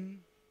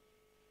sin,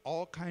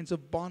 all kinds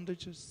of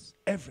bondages,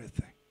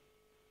 everything.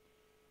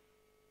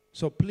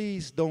 So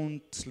please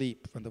don't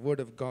sleep when the word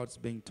of God's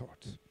being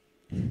taught.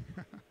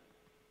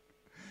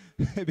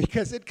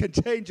 Because it can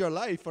change your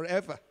life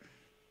forever.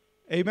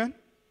 Amen?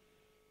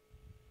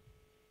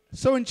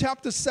 So in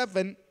chapter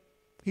 7,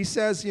 he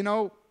says, we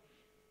are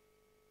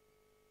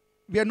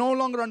no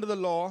longer under the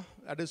law.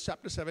 That is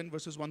chapter 7,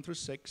 verses 1 through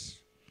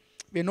 6.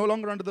 We are no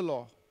longer under the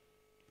law.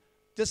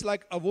 Just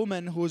like a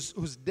woman who's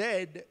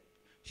dead,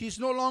 she's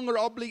free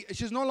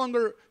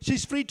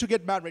to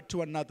get married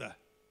to another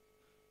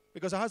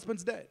because her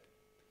husband's dead.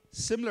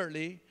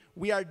 Similarly,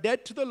 we are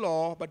dead to the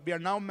law, but we are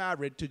now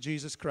married to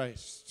Jesus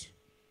Christ.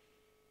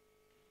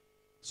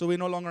 So we're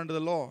no longer under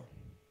the law.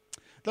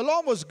 The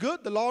law was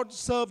good. The law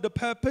served a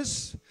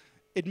purpose.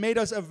 It made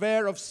us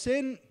aware of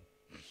sin.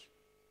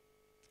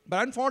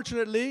 But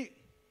unfortunately,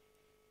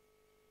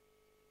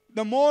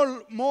 the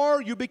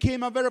more you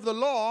became aware of the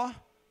law,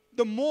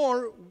 the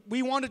more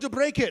we wanted to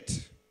break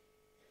it.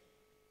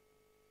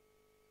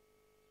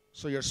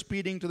 So you're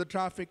speeding to the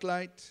traffic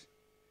light.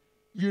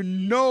 You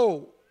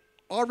know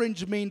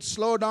orange means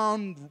slow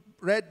down,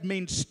 red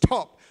means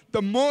stop.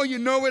 The more you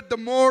know it, the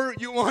more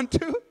you want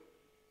to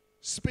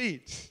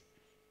speed.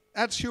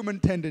 That's human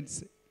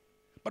tendency.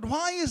 But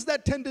why is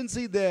that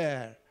tendency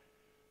there?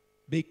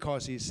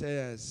 Because he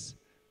says,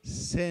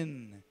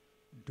 sin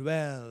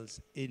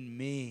dwells in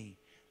me.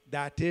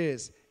 That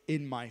is,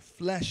 in my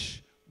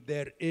flesh,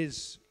 there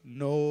is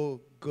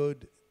no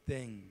good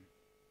thing.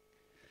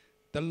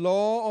 The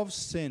law of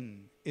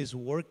sin is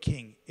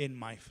working in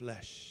my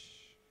flesh.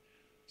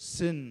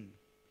 Sin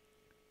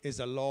is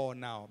a law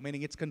now,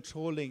 meaning it's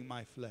controlling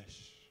my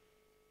flesh,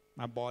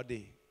 my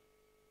body.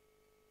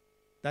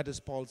 That is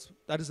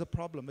the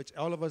problem which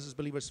all of us as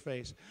believers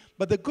face.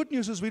 But the good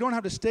news is we don't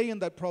have to stay in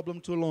that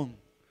problem too long,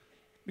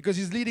 because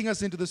he's leading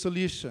us into the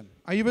solution.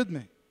 Are you with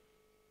me?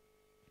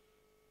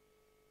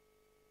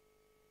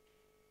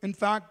 In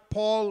fact,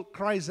 Paul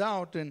cries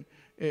out in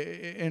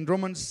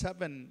Romans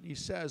 7, he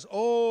says,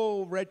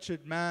 "Oh,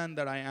 wretched man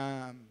that I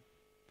am,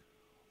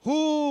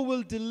 who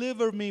will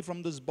deliver me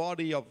from this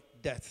body of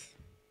death?"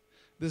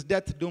 This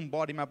death-doomed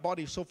body. My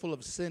body is so full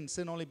of sin.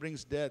 Sin only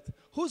brings death.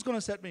 Who's going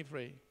to set me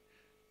free?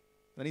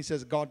 Then he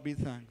says, God be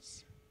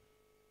thanks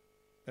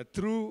that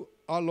through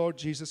our Lord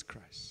Jesus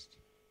Christ,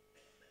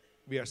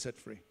 we are set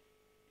free.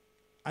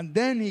 And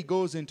then he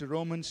goes into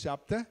Romans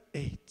chapter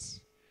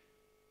 8.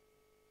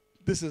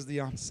 This is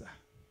the answer.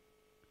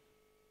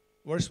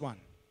 Verse 1.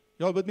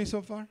 You all with me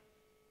so far?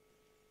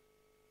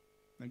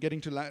 I'm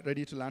getting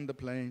ready to land the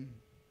plane.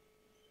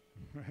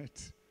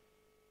 Right.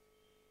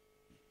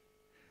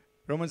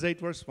 Romans 8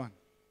 verse 1.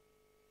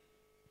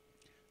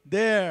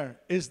 There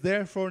is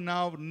therefore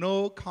now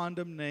no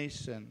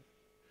condemnation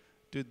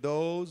to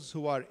those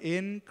who are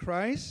in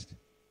Christ.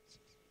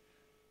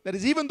 That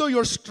is, even though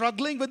you're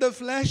struggling with the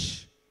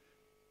flesh,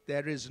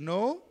 there is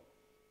no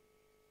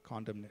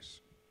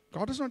condemnation.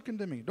 God is not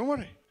condemning. Don't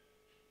worry.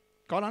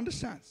 God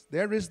understands.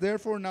 There is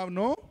therefore now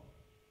no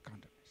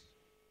condemnation.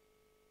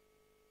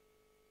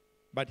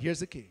 But here's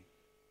the key.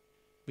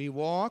 We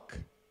walk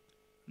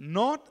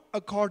not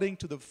according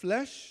to the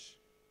flesh,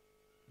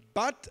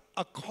 but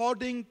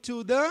according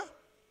to the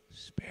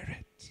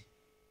Spirit.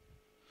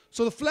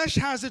 So the flesh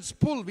has its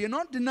pull. We are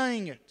not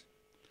denying it.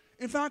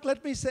 In fact,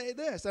 let me say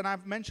this, and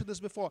I've mentioned this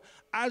before.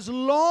 As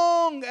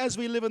long as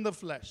we live in the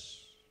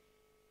flesh,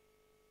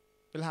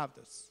 we'll have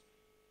this.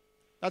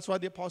 That's why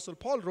the Apostle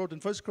Paul wrote in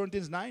 1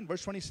 Corinthians 9,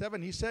 verse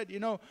 27, he said,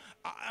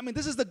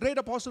 this is the great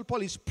Apostle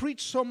Paul. He's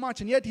preached so much,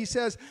 and yet he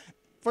says,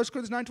 1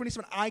 Corinthians 9,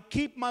 27, I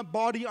keep my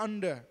body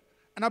under,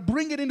 and I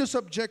bring it into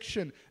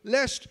subjection,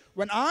 lest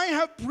when I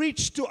have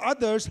preached to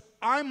others,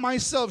 I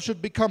myself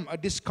should become a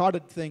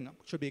discarded thing,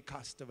 should be a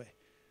castaway.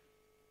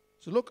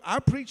 So look, I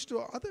preach to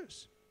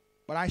others,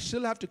 but I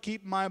still have to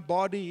keep my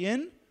body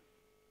in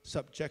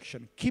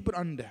subjection. Keep it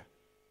under.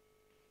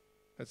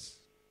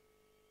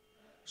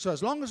 So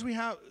as long as we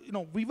have,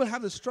 we will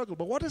have the struggle.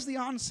 But what is the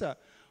answer?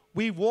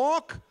 We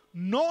walk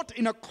not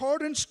in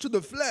accordance to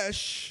the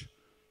flesh,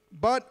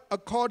 but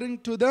according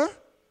to the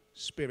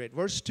Spirit.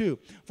 Verse 2.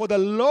 For the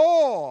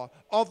law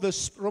of the,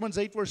 Romans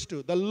 8 verse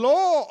 2. The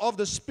law of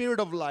the Spirit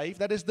of life,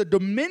 that is the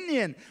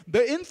dominion,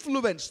 the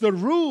influence, the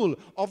rule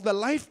of the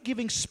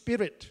life-giving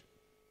Spirit,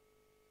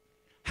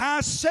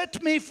 has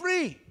set me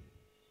free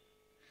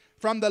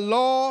from the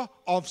law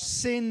of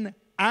sin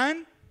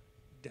and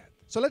death.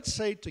 So let's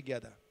say it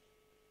together.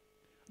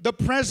 The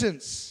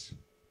presence.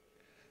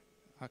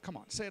 Come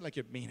on, say it like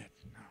you mean it.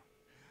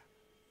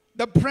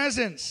 The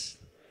presence,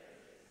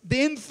 the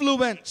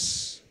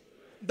influence,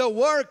 the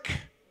work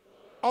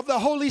of the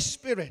Holy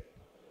Spirit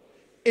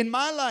in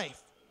my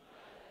life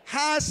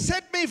has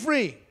set me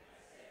free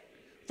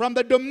from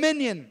the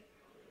dominion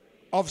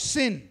of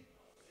sin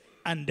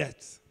and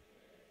death.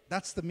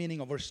 That's the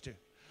meaning of verse 2.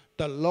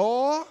 The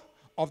law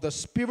of the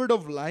Spirit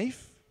of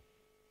life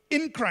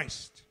in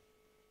Christ.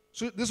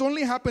 So this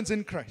only happens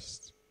in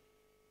Christ.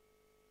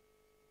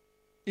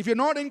 If you're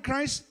not in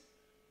Christ,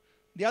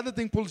 the other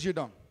thing pulls you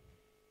down.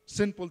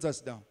 Sin pulls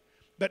us down.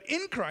 But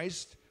in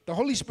Christ, the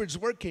Holy Spirit's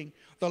working.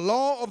 The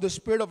law of the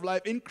Spirit of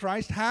life in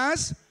Christ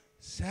has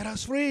set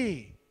us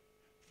free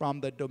from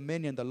the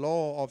dominion, the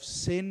law of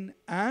sin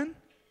and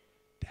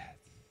death.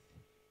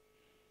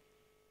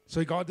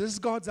 So God, this is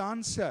God's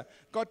answer.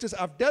 God says,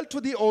 I've dealt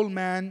with the old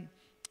man.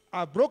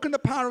 I've broken the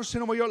power of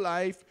sin over your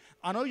life.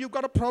 I know you've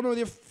got a problem with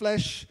your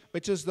flesh,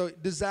 which is the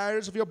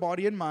desires of your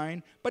body and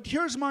mind. But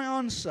here's my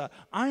answer.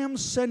 I am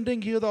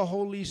sending you the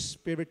Holy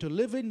Spirit to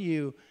live in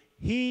you.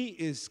 He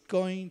is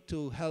going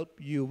to help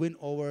you win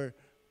over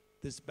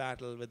this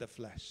battle with the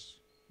flesh.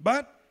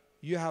 But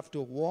you have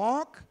to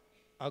walk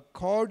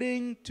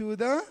according to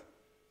the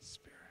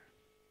Spirit.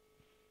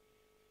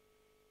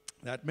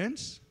 That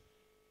means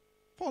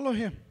follow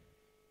Him.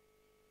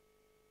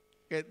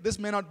 Okay, this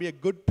may not be a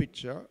good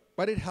picture,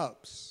 but it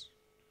helps.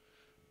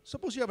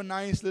 Suppose you have a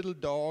nice little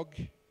dog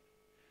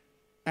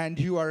and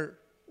you are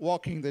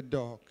walking the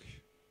dog.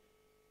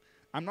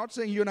 I'm not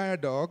saying you and I are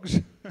dogs,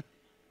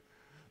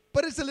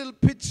 but it's a little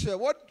picture.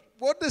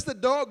 What does the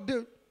dog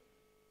do?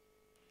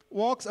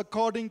 Walks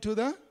according to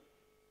the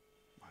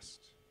must.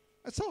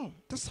 That's all.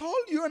 That's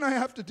all you and I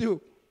have to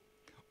do.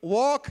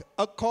 Walk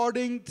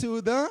according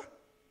to the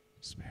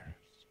Spirit.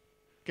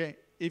 Okay,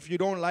 if you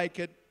don't like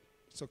it,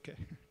 it's okay.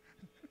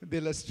 The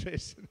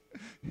illustration.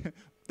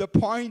 The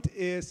point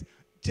is,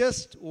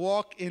 just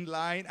walk in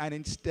line and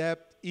in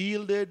step,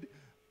 yielded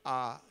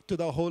to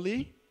the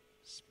Holy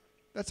Spirit.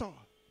 That's all.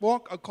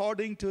 Walk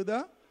according to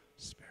the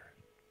Spirit.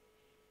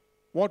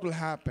 What will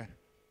happen?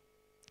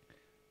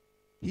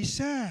 He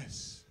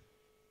says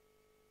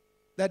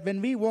that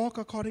when we walk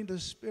according to the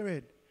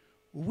Spirit,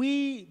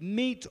 we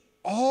meet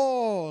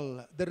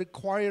all the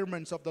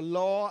requirements of the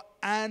law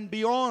and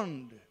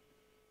beyond.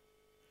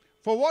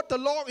 For what the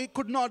law it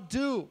could not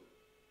do,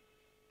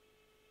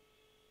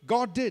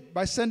 God did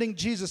by sending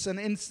Jesus. And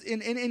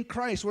in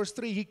Christ, verse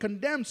 3, He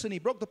condemned sin. He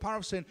broke the power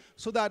of sin,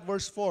 so that,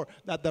 verse 4,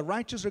 that the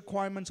righteous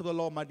requirements of the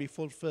law might be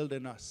fulfilled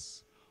in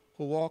us,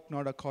 who walk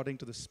not according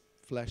to the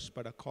flesh,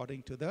 but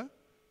according to the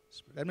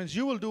Spirit. That means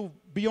you will do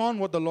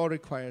beyond what the law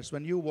requires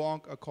when you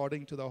walk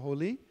according to the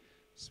Holy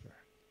Spirit.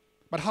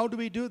 But how do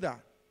we do that?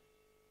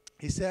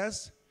 He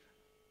says,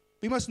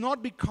 we must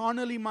not be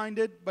carnally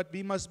minded, but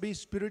we must be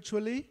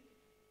spiritually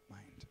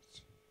minded.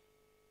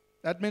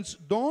 That means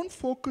don't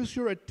focus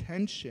your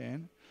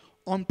attention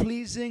on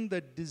pleasing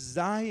the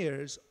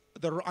desires,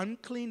 the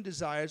unclean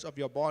desires of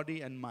your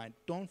body and mind.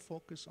 Don't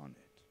focus on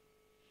it.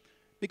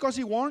 Because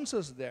He warns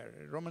us there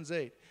in Romans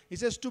 8. He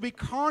says, to be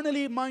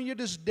carnally minded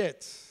is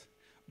death,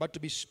 but to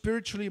be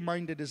spiritually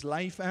minded is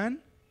life and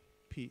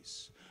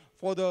peace.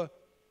 For the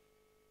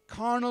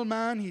carnal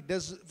man,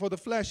 for the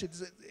flesh,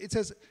 it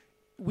says,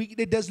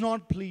 it does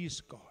not please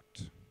God.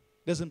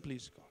 Doesn't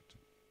please God.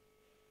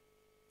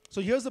 So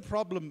here's the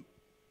problem.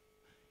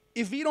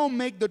 If we don't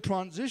make the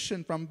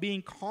transition from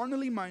being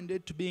carnally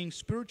minded to being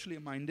spiritually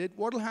minded,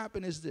 what will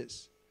happen is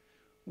this.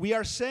 We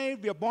are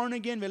saved, we are born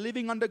again, we are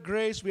living under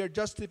grace, we are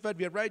justified,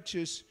 we are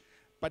righteous,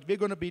 but we're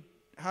going to be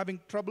having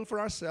trouble for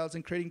ourselves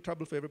and creating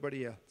trouble for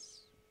everybody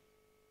else.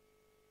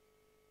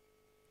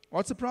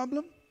 What's the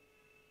problem?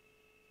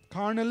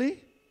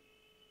 Carnally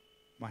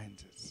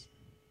minded.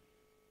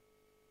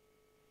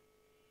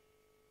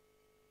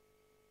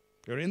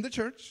 You're in the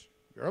church,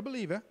 you're a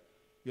believer,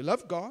 you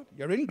love God,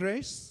 you're in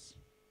grace,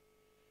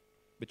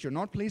 but you're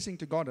not pleasing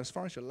to God as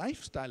far as your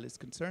lifestyle is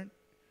concerned,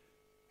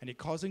 and you're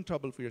causing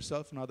trouble for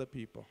yourself and other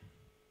people.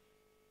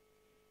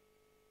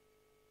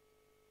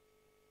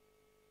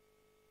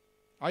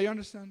 Are you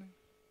understanding?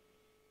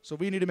 So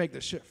we need to make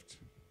the shift.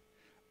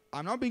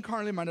 I'm not being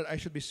carnally minded, I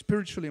should be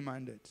spiritually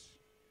minded.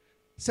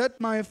 Set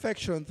my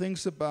affection on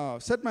things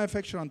above. Set my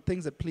affection on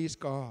things that please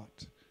God.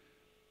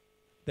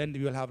 Then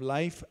you will have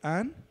life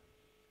and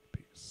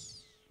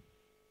peace.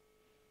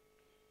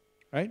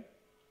 Right?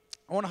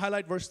 I want to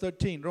highlight verse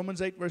 13.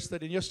 Romans 8, verse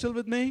 13. You're still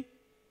with me?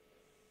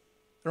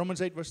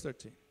 Romans 8, verse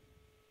 13.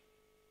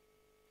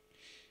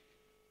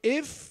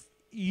 If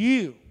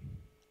you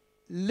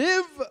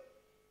live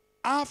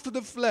after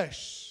the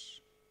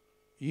flesh,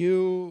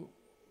 you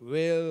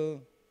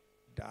will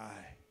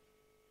die.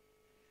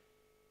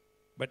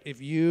 But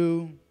if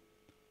you,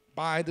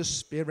 by the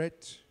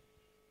Spirit,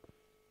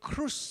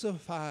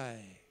 crucify,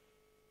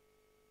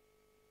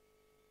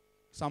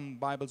 some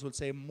Bibles will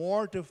say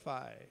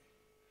mortify,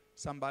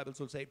 some Bibles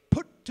will say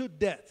put to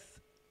death.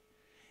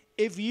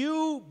 If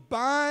you,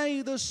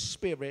 by the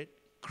Spirit,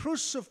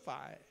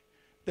 crucify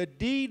the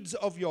deeds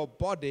of your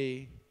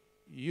body,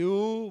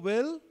 you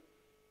will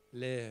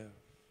live.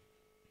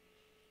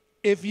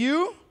 If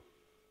you,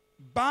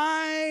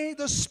 by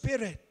the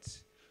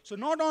Spirit, so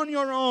not on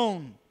your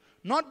own,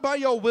 not by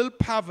your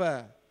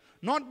willpower,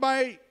 not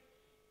by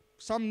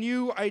some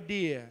new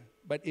idea.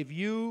 But if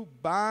you,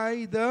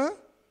 by the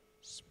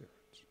Spirit,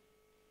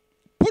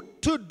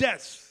 put to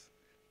death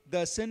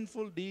the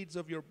sinful deeds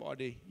of your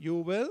body, you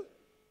will live.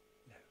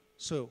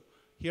 So,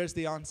 here's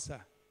the answer.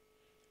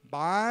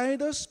 By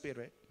the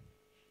Spirit,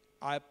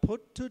 I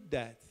put to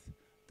death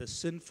the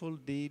sinful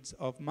deeds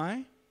of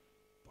my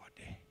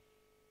body.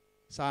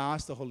 So I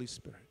asked the Holy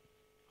Spirit,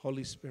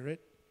 Holy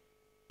Spirit,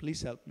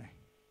 please help me.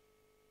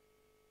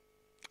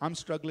 I'm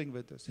struggling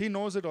with this. He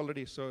knows it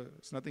already, so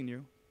it's nothing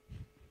new.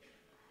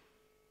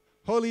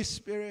 Holy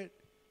Spirit,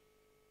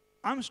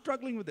 I'm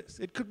struggling with this.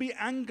 It could be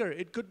anger.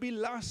 It could be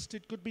lust.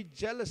 It could be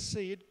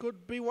jealousy. It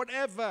could be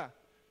whatever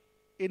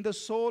in the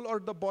soul or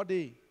the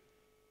body.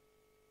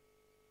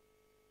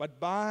 But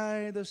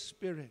by the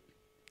Spirit,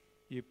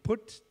 you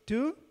put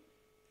to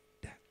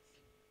death.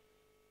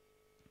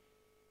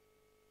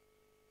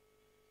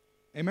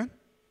 Amen?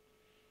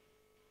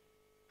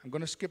 I'm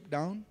going to skip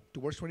down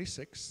to verse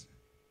 26.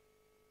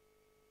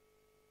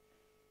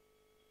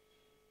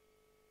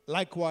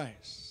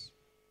 Likewise.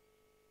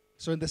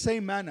 So in the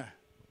same manner,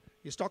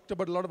 he's talked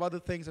about a lot of other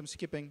things. I'm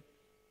skipping.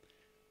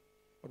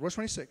 But verse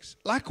 26.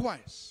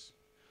 Likewise,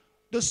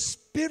 the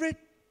Spirit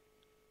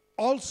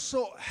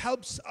also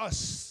helps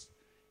us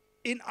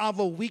in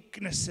our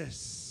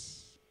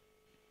weaknesses.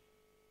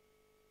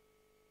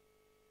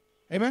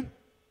 Amen?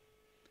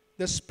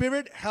 The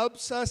Spirit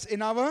helps us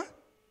in our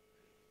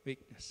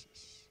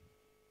weaknesses.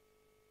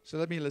 So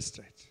let me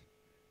illustrate.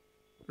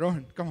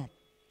 Rohan, come on.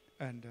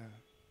 And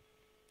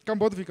come,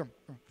 both of you, come.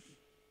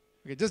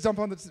 Okay, just jump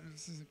on this.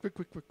 Quick.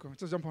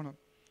 Just jump on up.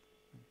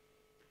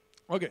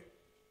 Okay.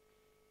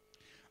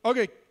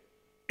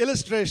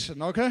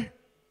 Illustration, okay?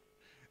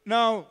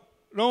 Now,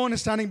 Rowan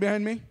is standing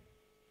behind me.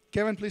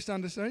 Kevin, please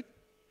stand this side.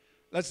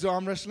 Let's do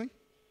arm wrestling.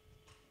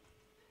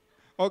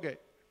 Okay.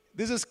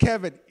 This is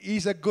Kevin.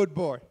 He's a good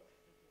boy.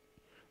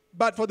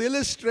 But for the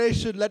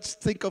illustration, let's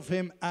think of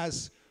him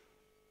as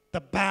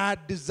the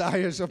bad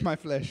desires of my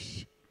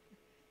flesh.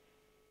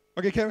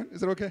 Okay, Kevin?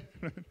 Is it okay?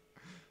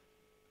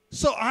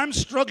 So I'm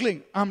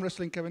struggling. I'm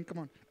wrestling, Kevin. Come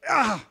on.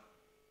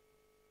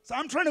 So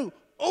I'm trying to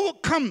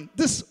overcome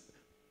this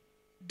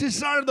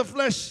desire of the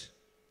flesh.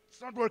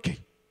 It's not working.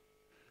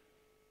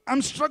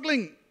 I'm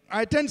struggling.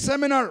 I attend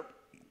seminar.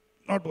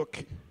 Not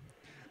working.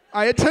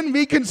 I attend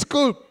weekend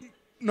school.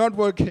 Not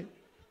working.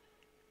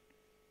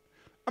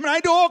 I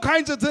do all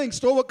kinds of things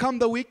to overcome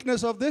the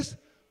weakness of this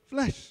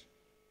flesh.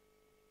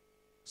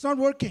 It's not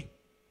working.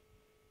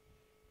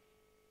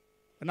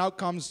 And now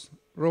comes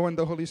Rowan,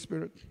 the Holy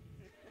Spirit.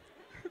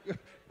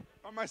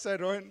 On my side,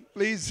 Rowan,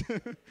 please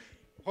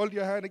hold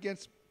your hand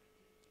against.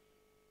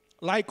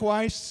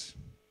 Likewise,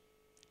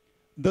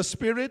 the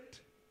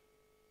Spirit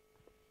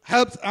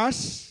helps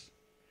us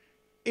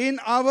in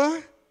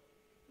our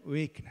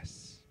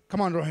weakness.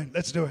 Come on, Rowan,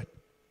 let's do it.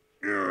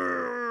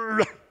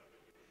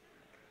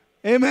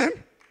 Amen.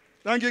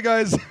 Thank you,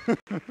 guys.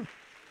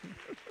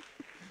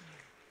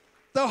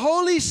 The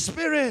Holy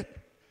Spirit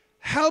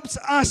helps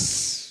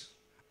us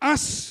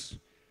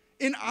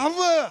in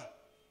our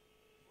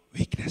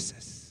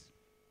weaknesses.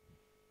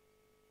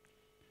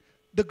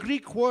 The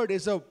Greek word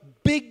is a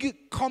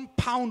big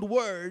compound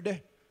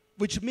word,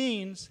 which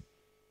means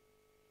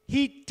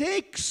He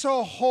takes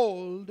a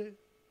hold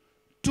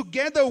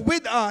together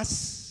with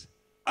us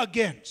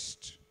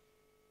against.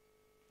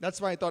 That's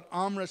why I thought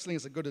arm wrestling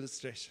is a good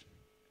illustration.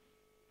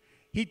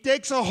 He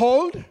takes a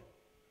hold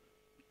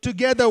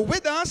together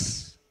with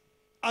us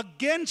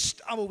against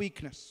our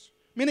weakness.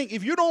 Meaning,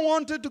 if you don't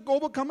want it to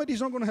overcome it,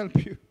 He's not going to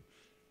help you.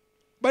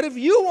 But if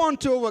you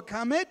want to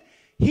overcome it,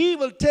 He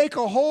will take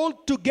a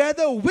hold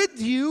together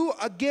with you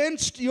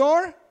against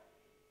your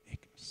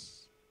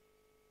weakness.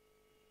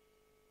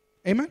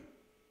 Amen?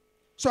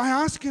 So I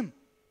ask Him,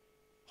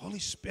 Holy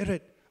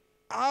Spirit,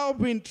 I've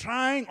been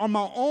trying on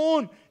my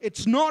own.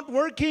 It's not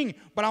working,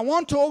 but I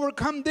want to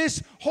overcome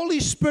this. Holy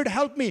Spirit,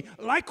 help me.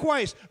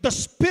 Likewise, the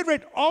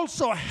Spirit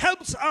also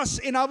helps us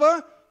in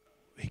our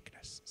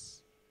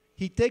weaknesses.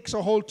 He takes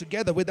a hold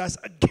together with us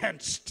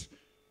against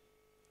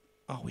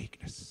our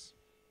weakness.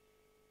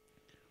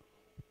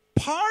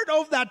 Part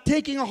of that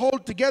taking a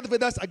hold together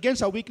with us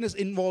against our weakness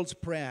involves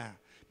prayer.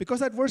 Because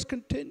that verse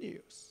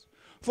continues.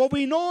 For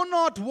we know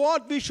not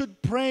what we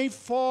should pray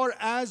for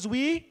as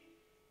we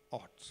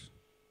ought.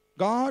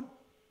 God,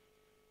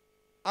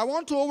 I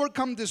want to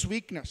overcome this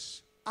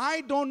weakness.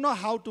 I don't know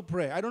how to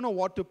pray. I don't know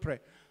what to pray.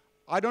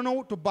 I don't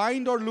know to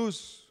bind or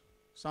loose.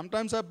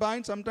 Sometimes I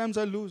bind, sometimes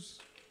I loose.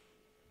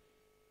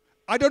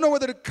 I don't know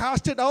whether to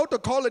cast it out or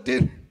call it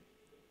in.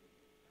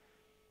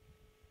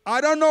 I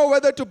don't know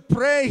whether to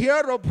pray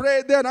here or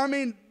pray there.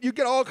 You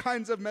get all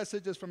kinds of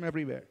messages from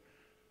everywhere.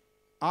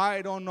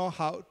 I don't know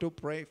how to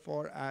pray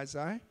for as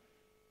I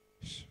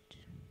should.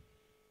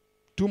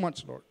 Too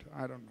much, Lord.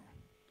 I don't know.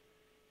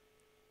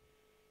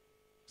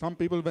 Some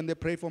people, when they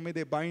pray for me,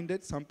 they bind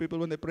it. Some people,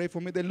 when they pray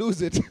for me, they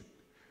lose it.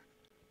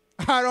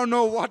 I don't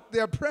know what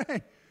they're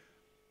praying.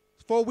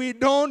 For we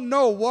don't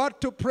know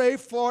what to pray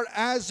for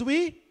as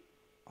we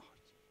ought.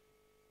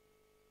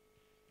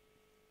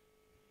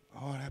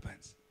 What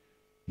happens?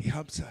 He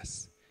helps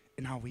us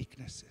in our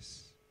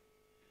weaknesses.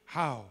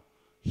 How?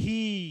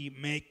 He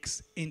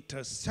makes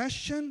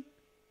intercession.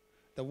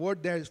 The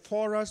word there is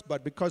for us,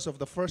 but because of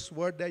the first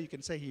word there, you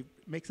can say he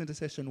makes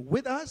intercession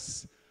with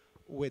us,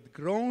 with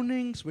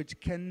groanings which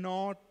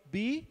cannot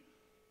be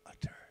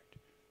uttered.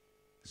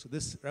 So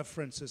this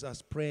references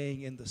us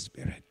praying in the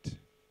Spirit.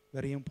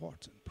 Very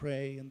important.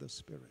 Pray in the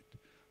Spirit.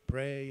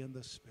 Pray in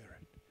the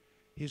Spirit.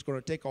 He's going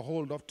to take a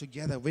hold of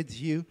together with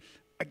you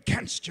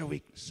against your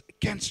weakness.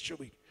 Against your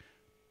weakness.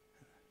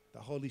 The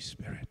Holy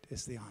Spirit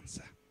is the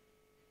answer.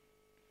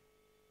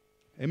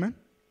 Amen.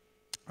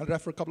 I'll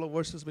refer a couple of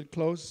verses. We'll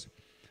close.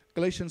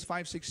 Galatians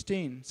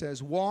 5:16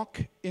 says,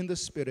 walk in the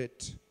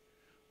Spirit.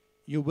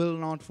 You will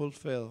not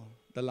fulfill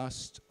the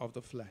lust of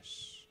the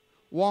flesh.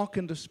 Walk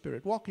in the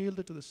Spirit. Walk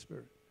yielded to the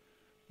Spirit.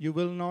 You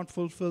will not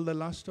fulfill the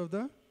lust of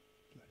the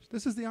flesh.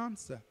 This is the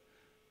answer.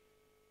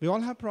 We all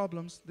have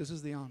problems. This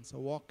is the answer.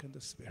 Walk in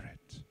the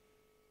Spirit.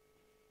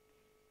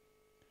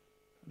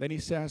 Then he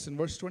says in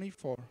verse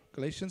 24,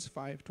 Galatians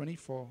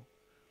 5:24,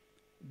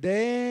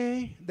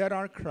 they that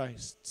are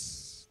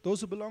Christ's,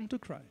 those who belong to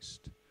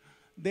Christ,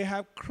 they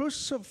have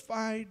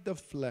crucified the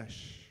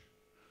flesh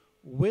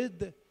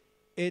with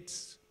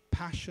its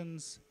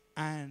passions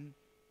and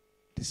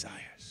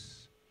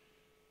desires.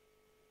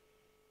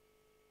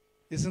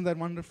 Isn't that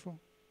wonderful?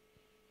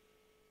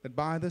 That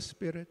by the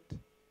Spirit,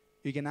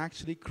 you can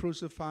actually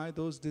crucify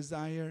those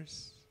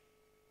desires.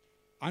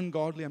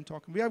 Ungodly, I'm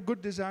talking. We have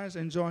good desires,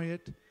 enjoy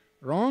it.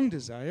 Wrong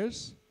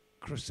desires,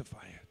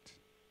 crucify it.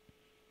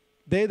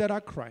 They that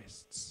are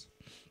Christ's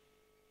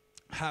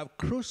have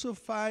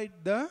crucified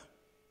the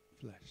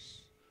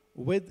flesh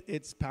with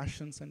its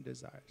passions and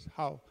desires.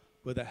 How?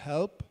 With the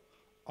help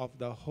of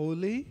the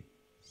Holy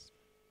Spirit.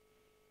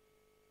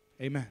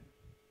 Amen.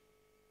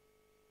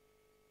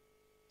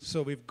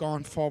 So we've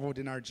gone forward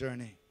in our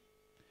journey.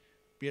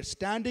 We are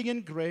standing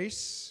in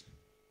grace.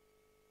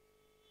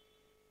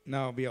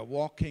 Now we are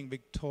walking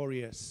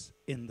victorious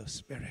in the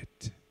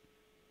Spirit.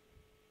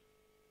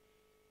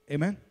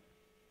 Amen.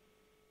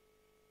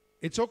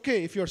 It's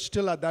okay if you're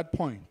still at that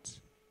point.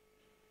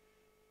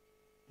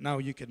 Now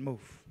you can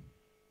move.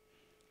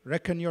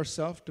 Reckon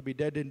yourself to be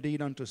dead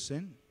indeed unto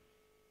sin.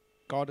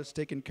 God has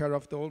taken care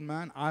of the old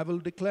man. I will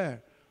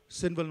declare,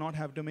 sin will not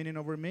have dominion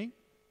over me.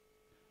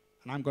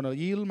 And I'm going to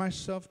yield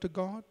myself to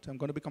God. I'm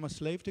going to become a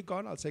slave to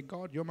God. I'll say,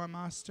 God, you're my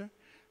master.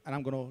 And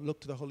I'm going to look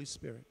to the Holy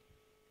Spirit.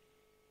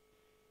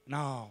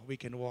 Now we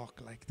can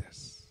walk like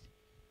this.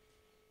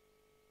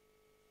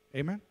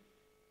 Amen.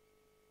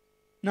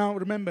 Now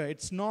remember,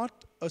 it's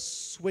not a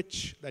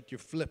switch that you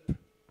flip.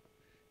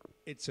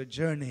 It's a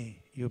journey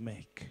you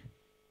make.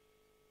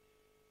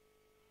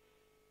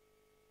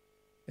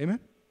 Amen?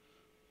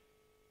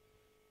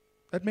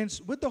 That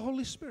means with the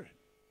Holy Spirit,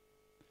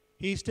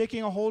 He's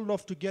taking a hold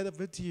of together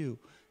with you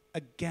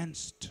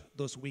against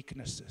those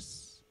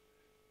weaknesses.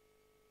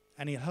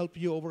 And He'll help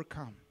you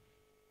overcome.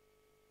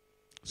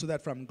 So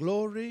that from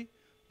glory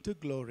to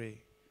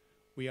glory,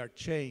 we are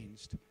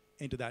changed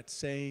into that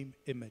same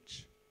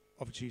image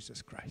of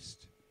Jesus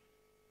Christ.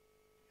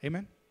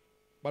 Amen?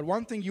 But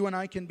one thing you and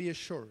I can be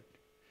assured,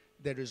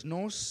 there is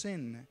no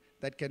sin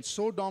that can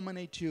so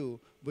dominate you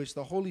which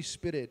the Holy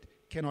Spirit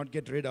cannot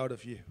get rid out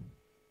of you.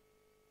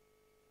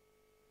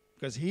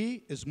 Because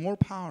He is more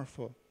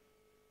powerful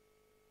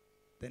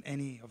than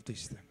any of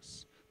these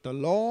things. The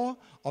law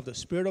of the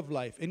Spirit of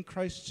life in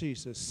Christ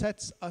Jesus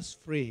sets us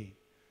free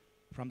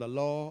from the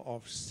law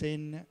of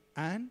sin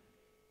and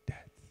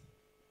death.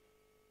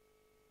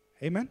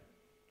 Amen?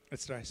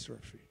 Let's rise to our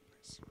feet,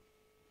 please.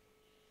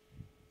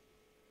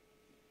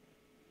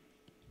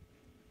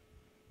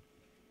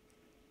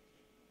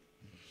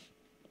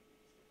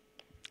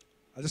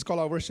 I'll just call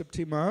our worship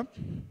team up.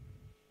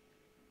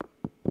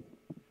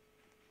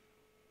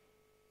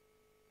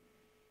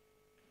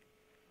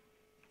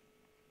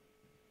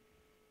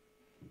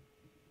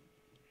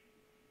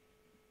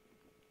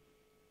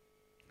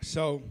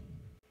 So,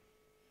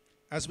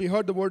 as we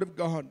heard the word of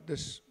God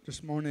this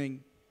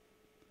morning,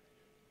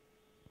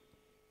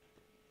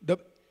 the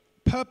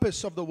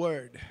purpose of the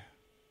word,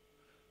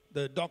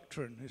 the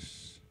doctrine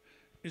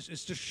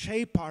is to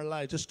shape our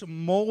lives, just to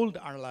mold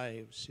our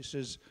lives. He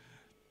says,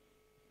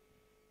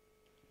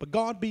 but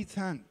God be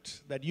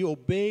thanked that you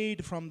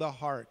obeyed from the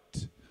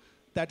heart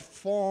that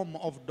form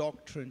of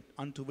doctrine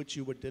unto which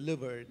you were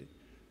delivered.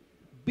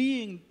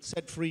 Being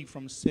set free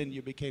from sin,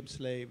 you became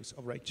slaves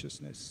of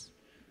righteousness.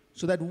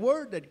 So that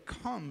word that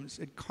comes,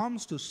 it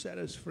comes to set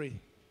us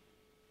free.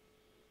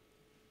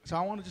 So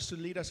I wanted just to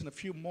lead us in a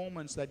few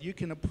moments that you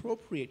can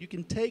appropriate, you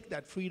can take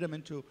that freedom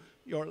into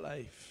your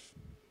life.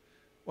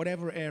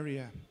 Whatever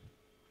area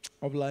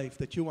of life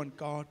that you want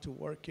God to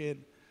work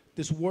in,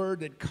 this word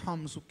that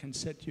comes can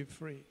set you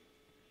free.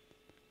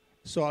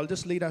 So I'll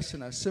just lead us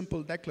in a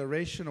simple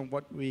declaration of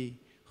what we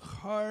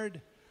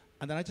heard,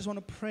 and then I just want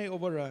to pray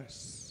over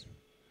us.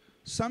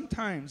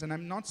 Sometimes, and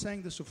I'm not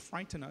saying this to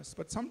frighten us,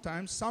 but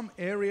sometimes some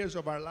areas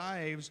of our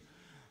lives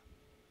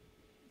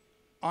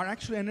are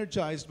actually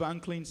energized by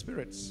unclean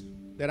spirits.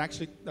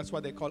 That's why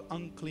they're called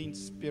unclean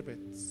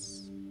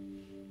spirits.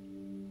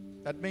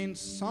 That means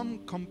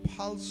some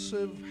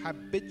compulsive,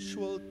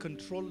 habitual,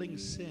 controlling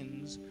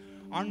sins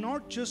are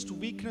not just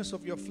weakness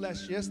of your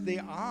flesh. Yes, they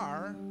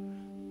are,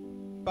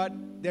 but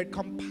they're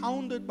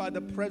compounded by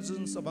the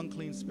presence of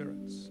unclean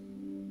spirits.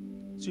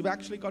 So you've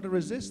actually got to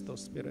resist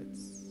those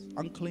spirits,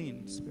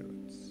 unclean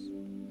spirits.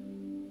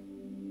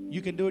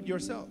 You can do it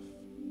yourself.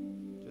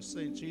 Just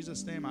say, in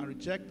Jesus' name, I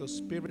reject those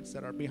spirits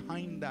that are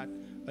behind that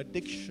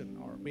addiction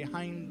or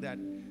behind that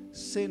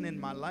sin in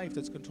my life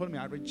that's controlling me.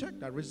 I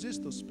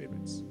resist those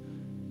spirits.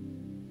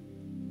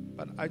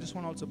 But I just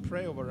want to also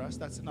pray over us.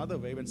 That's another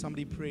way. When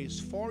somebody prays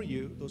for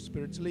you, those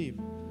spirits leave.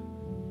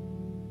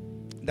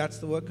 That's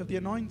the work of the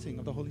anointing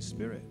of the Holy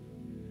Spirit.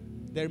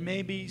 There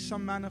may be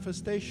some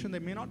manifestation.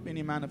 There may not be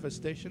any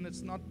manifestation.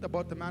 It's not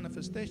about the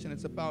manifestation.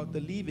 It's about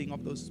the leaving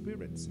of those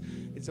spirits.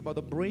 It's about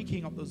the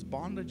breaking of those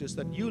bondages,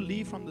 that you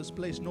leave from this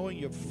place knowing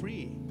you're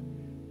free.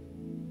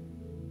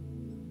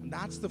 And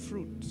that's the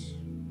fruit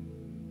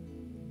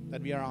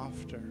that we are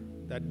after.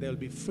 That there'll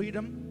be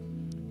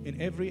freedom in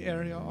every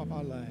area of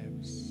our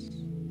lives.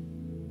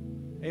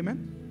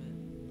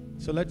 Amen?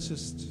 So let's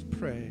just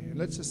pray.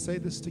 Let's just say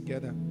this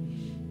together.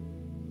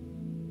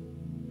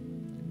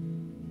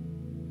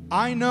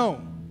 I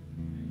know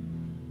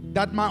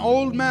that my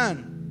old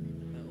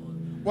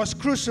man was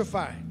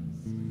crucified.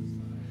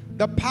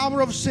 The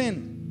power of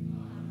sin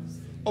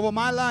over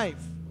my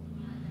life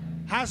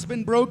has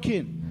been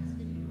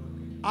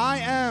broken. I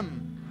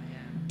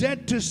am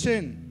dead to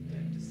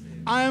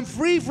sin. I am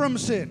free from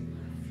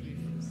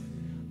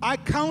sin. I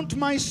count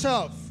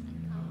myself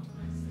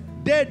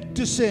dead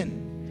to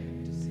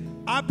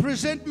sin. I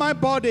present my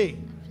body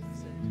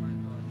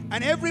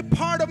and every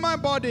part of my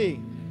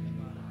body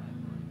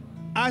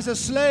as a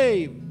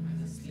slave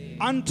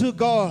unto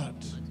God.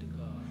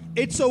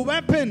 It's a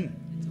weapon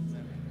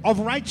of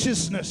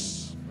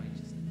righteousness.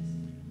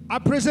 I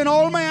present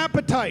all my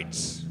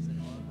appetites,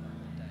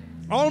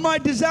 all my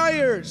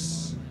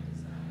desires,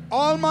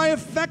 all my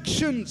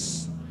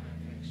affections,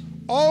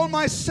 all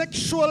my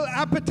sexual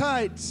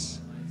appetites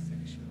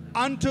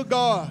unto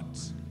God.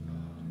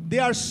 They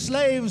are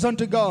slaves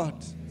unto God.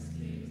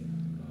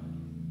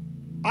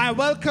 I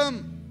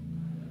welcome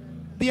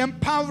the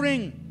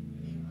empowering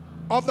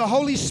of the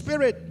Holy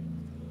Spirit.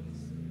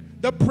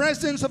 The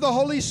presence of the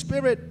Holy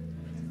Spirit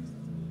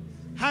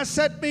has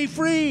set me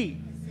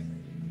free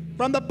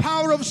from the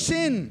power of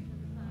sin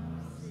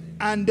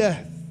and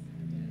death.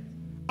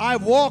 I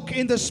walk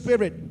in the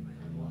Spirit.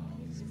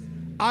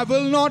 I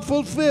will not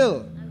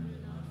fulfill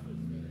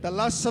the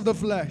lusts of the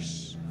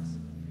flesh.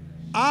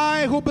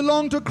 I who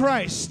belong to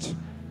Christ,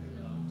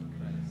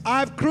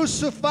 I've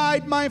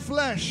crucified my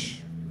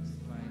flesh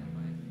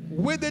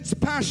with its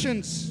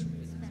passions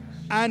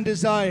and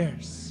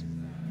desires.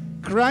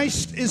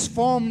 Christ is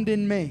formed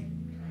in me.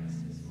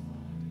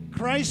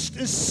 Christ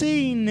is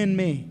seen in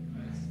me.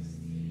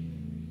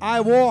 I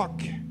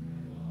walk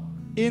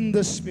in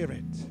the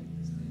Spirit.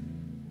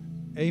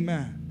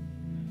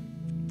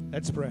 Amen.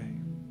 Let's pray.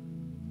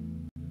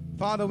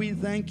 Father, we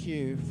thank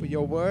you for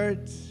your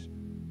word.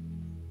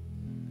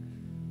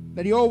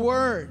 That your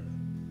word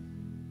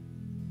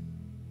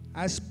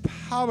has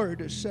power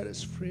to set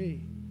us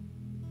free.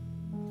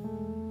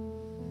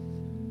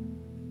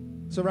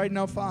 So right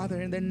now,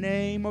 Father, in the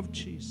name of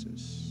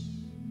Jesus,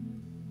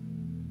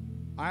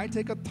 I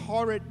take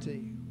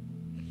authority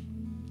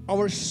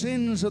over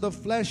sins of the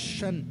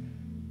flesh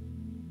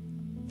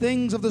and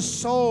things of the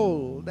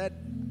soul that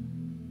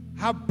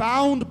have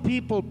bound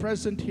people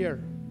present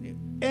here.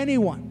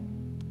 Anyone,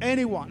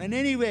 in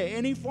any way,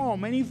 any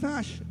form, any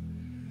fashion.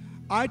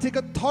 I take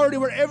authority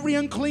over every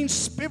unclean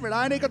spirit.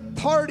 I take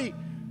authority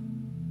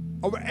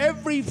over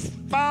every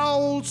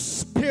foul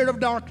spirit of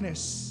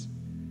darkness.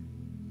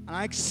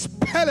 I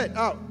expel it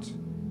out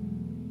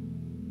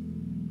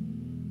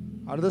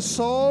of the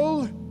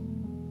soul,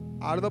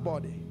 out of the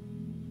body,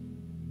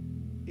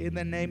 in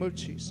the name of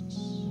Jesus.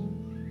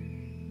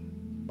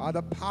 By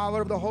the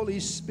power of the Holy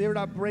Spirit,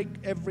 I break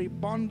every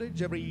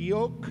bondage, every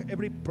yoke,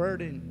 every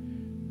burden,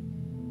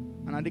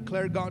 and I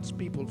declare God's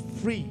people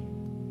free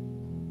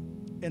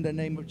in the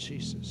name of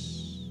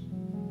Jesus.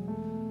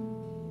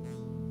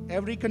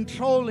 Every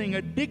controlling,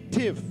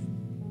 addictive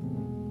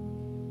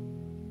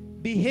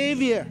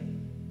behavior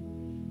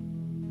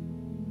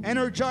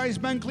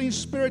energized by unclean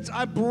spirits,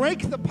 I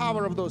break the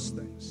power of those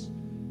things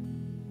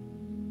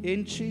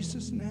in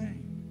Jesus'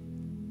 name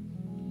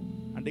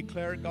and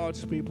declare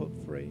God's people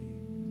free.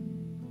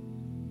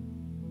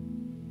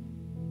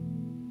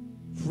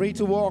 Free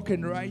to walk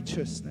in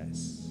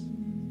righteousness,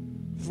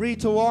 free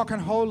to walk in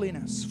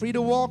holiness, free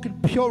to walk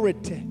in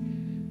purity,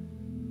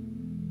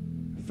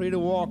 free to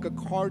walk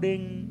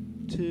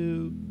according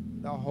to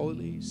the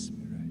Holy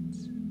Spirit.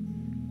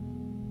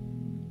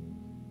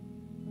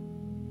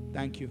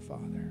 Thank you,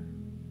 Father.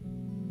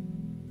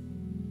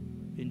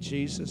 In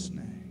Jesus'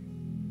 name.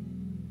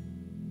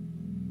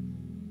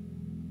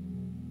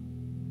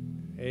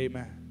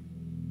 Amen.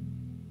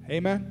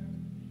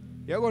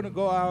 Amen. You're going to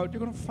go out.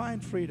 You're going to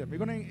find freedom.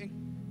 You're going to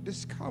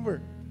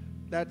discover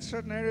that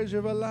certain areas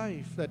of your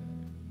life that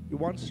you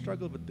once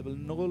struggled with, they will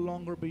no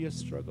longer be a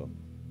struggle.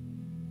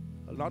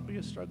 It'll not be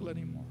a struggle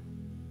anymore.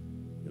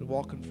 You'll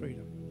walk in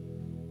freedom.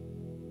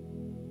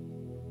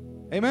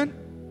 Amen?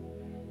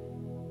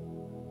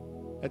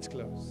 Let's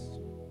close.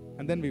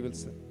 And then we will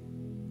sing.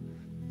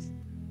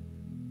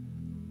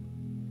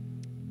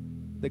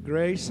 The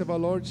grace of our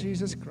Lord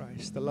Jesus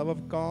Christ, the love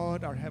of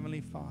God, our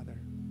Heavenly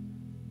Father,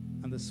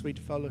 and the sweet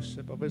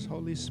fellowship of His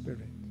Holy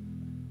Spirit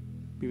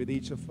be with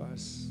each of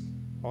us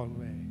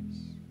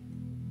always.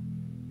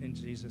 In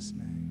Jesus'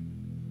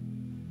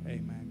 name,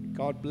 amen.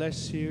 God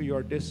bless you.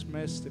 You're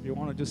dismissed. If you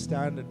want to just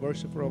stand and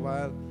worship for a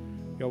while,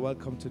 you're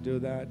welcome to do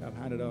that. I'll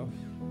hand it off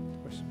to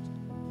worship.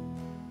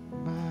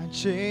 My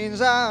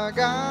chains are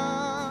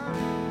gone.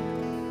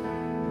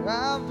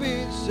 I've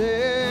been saved.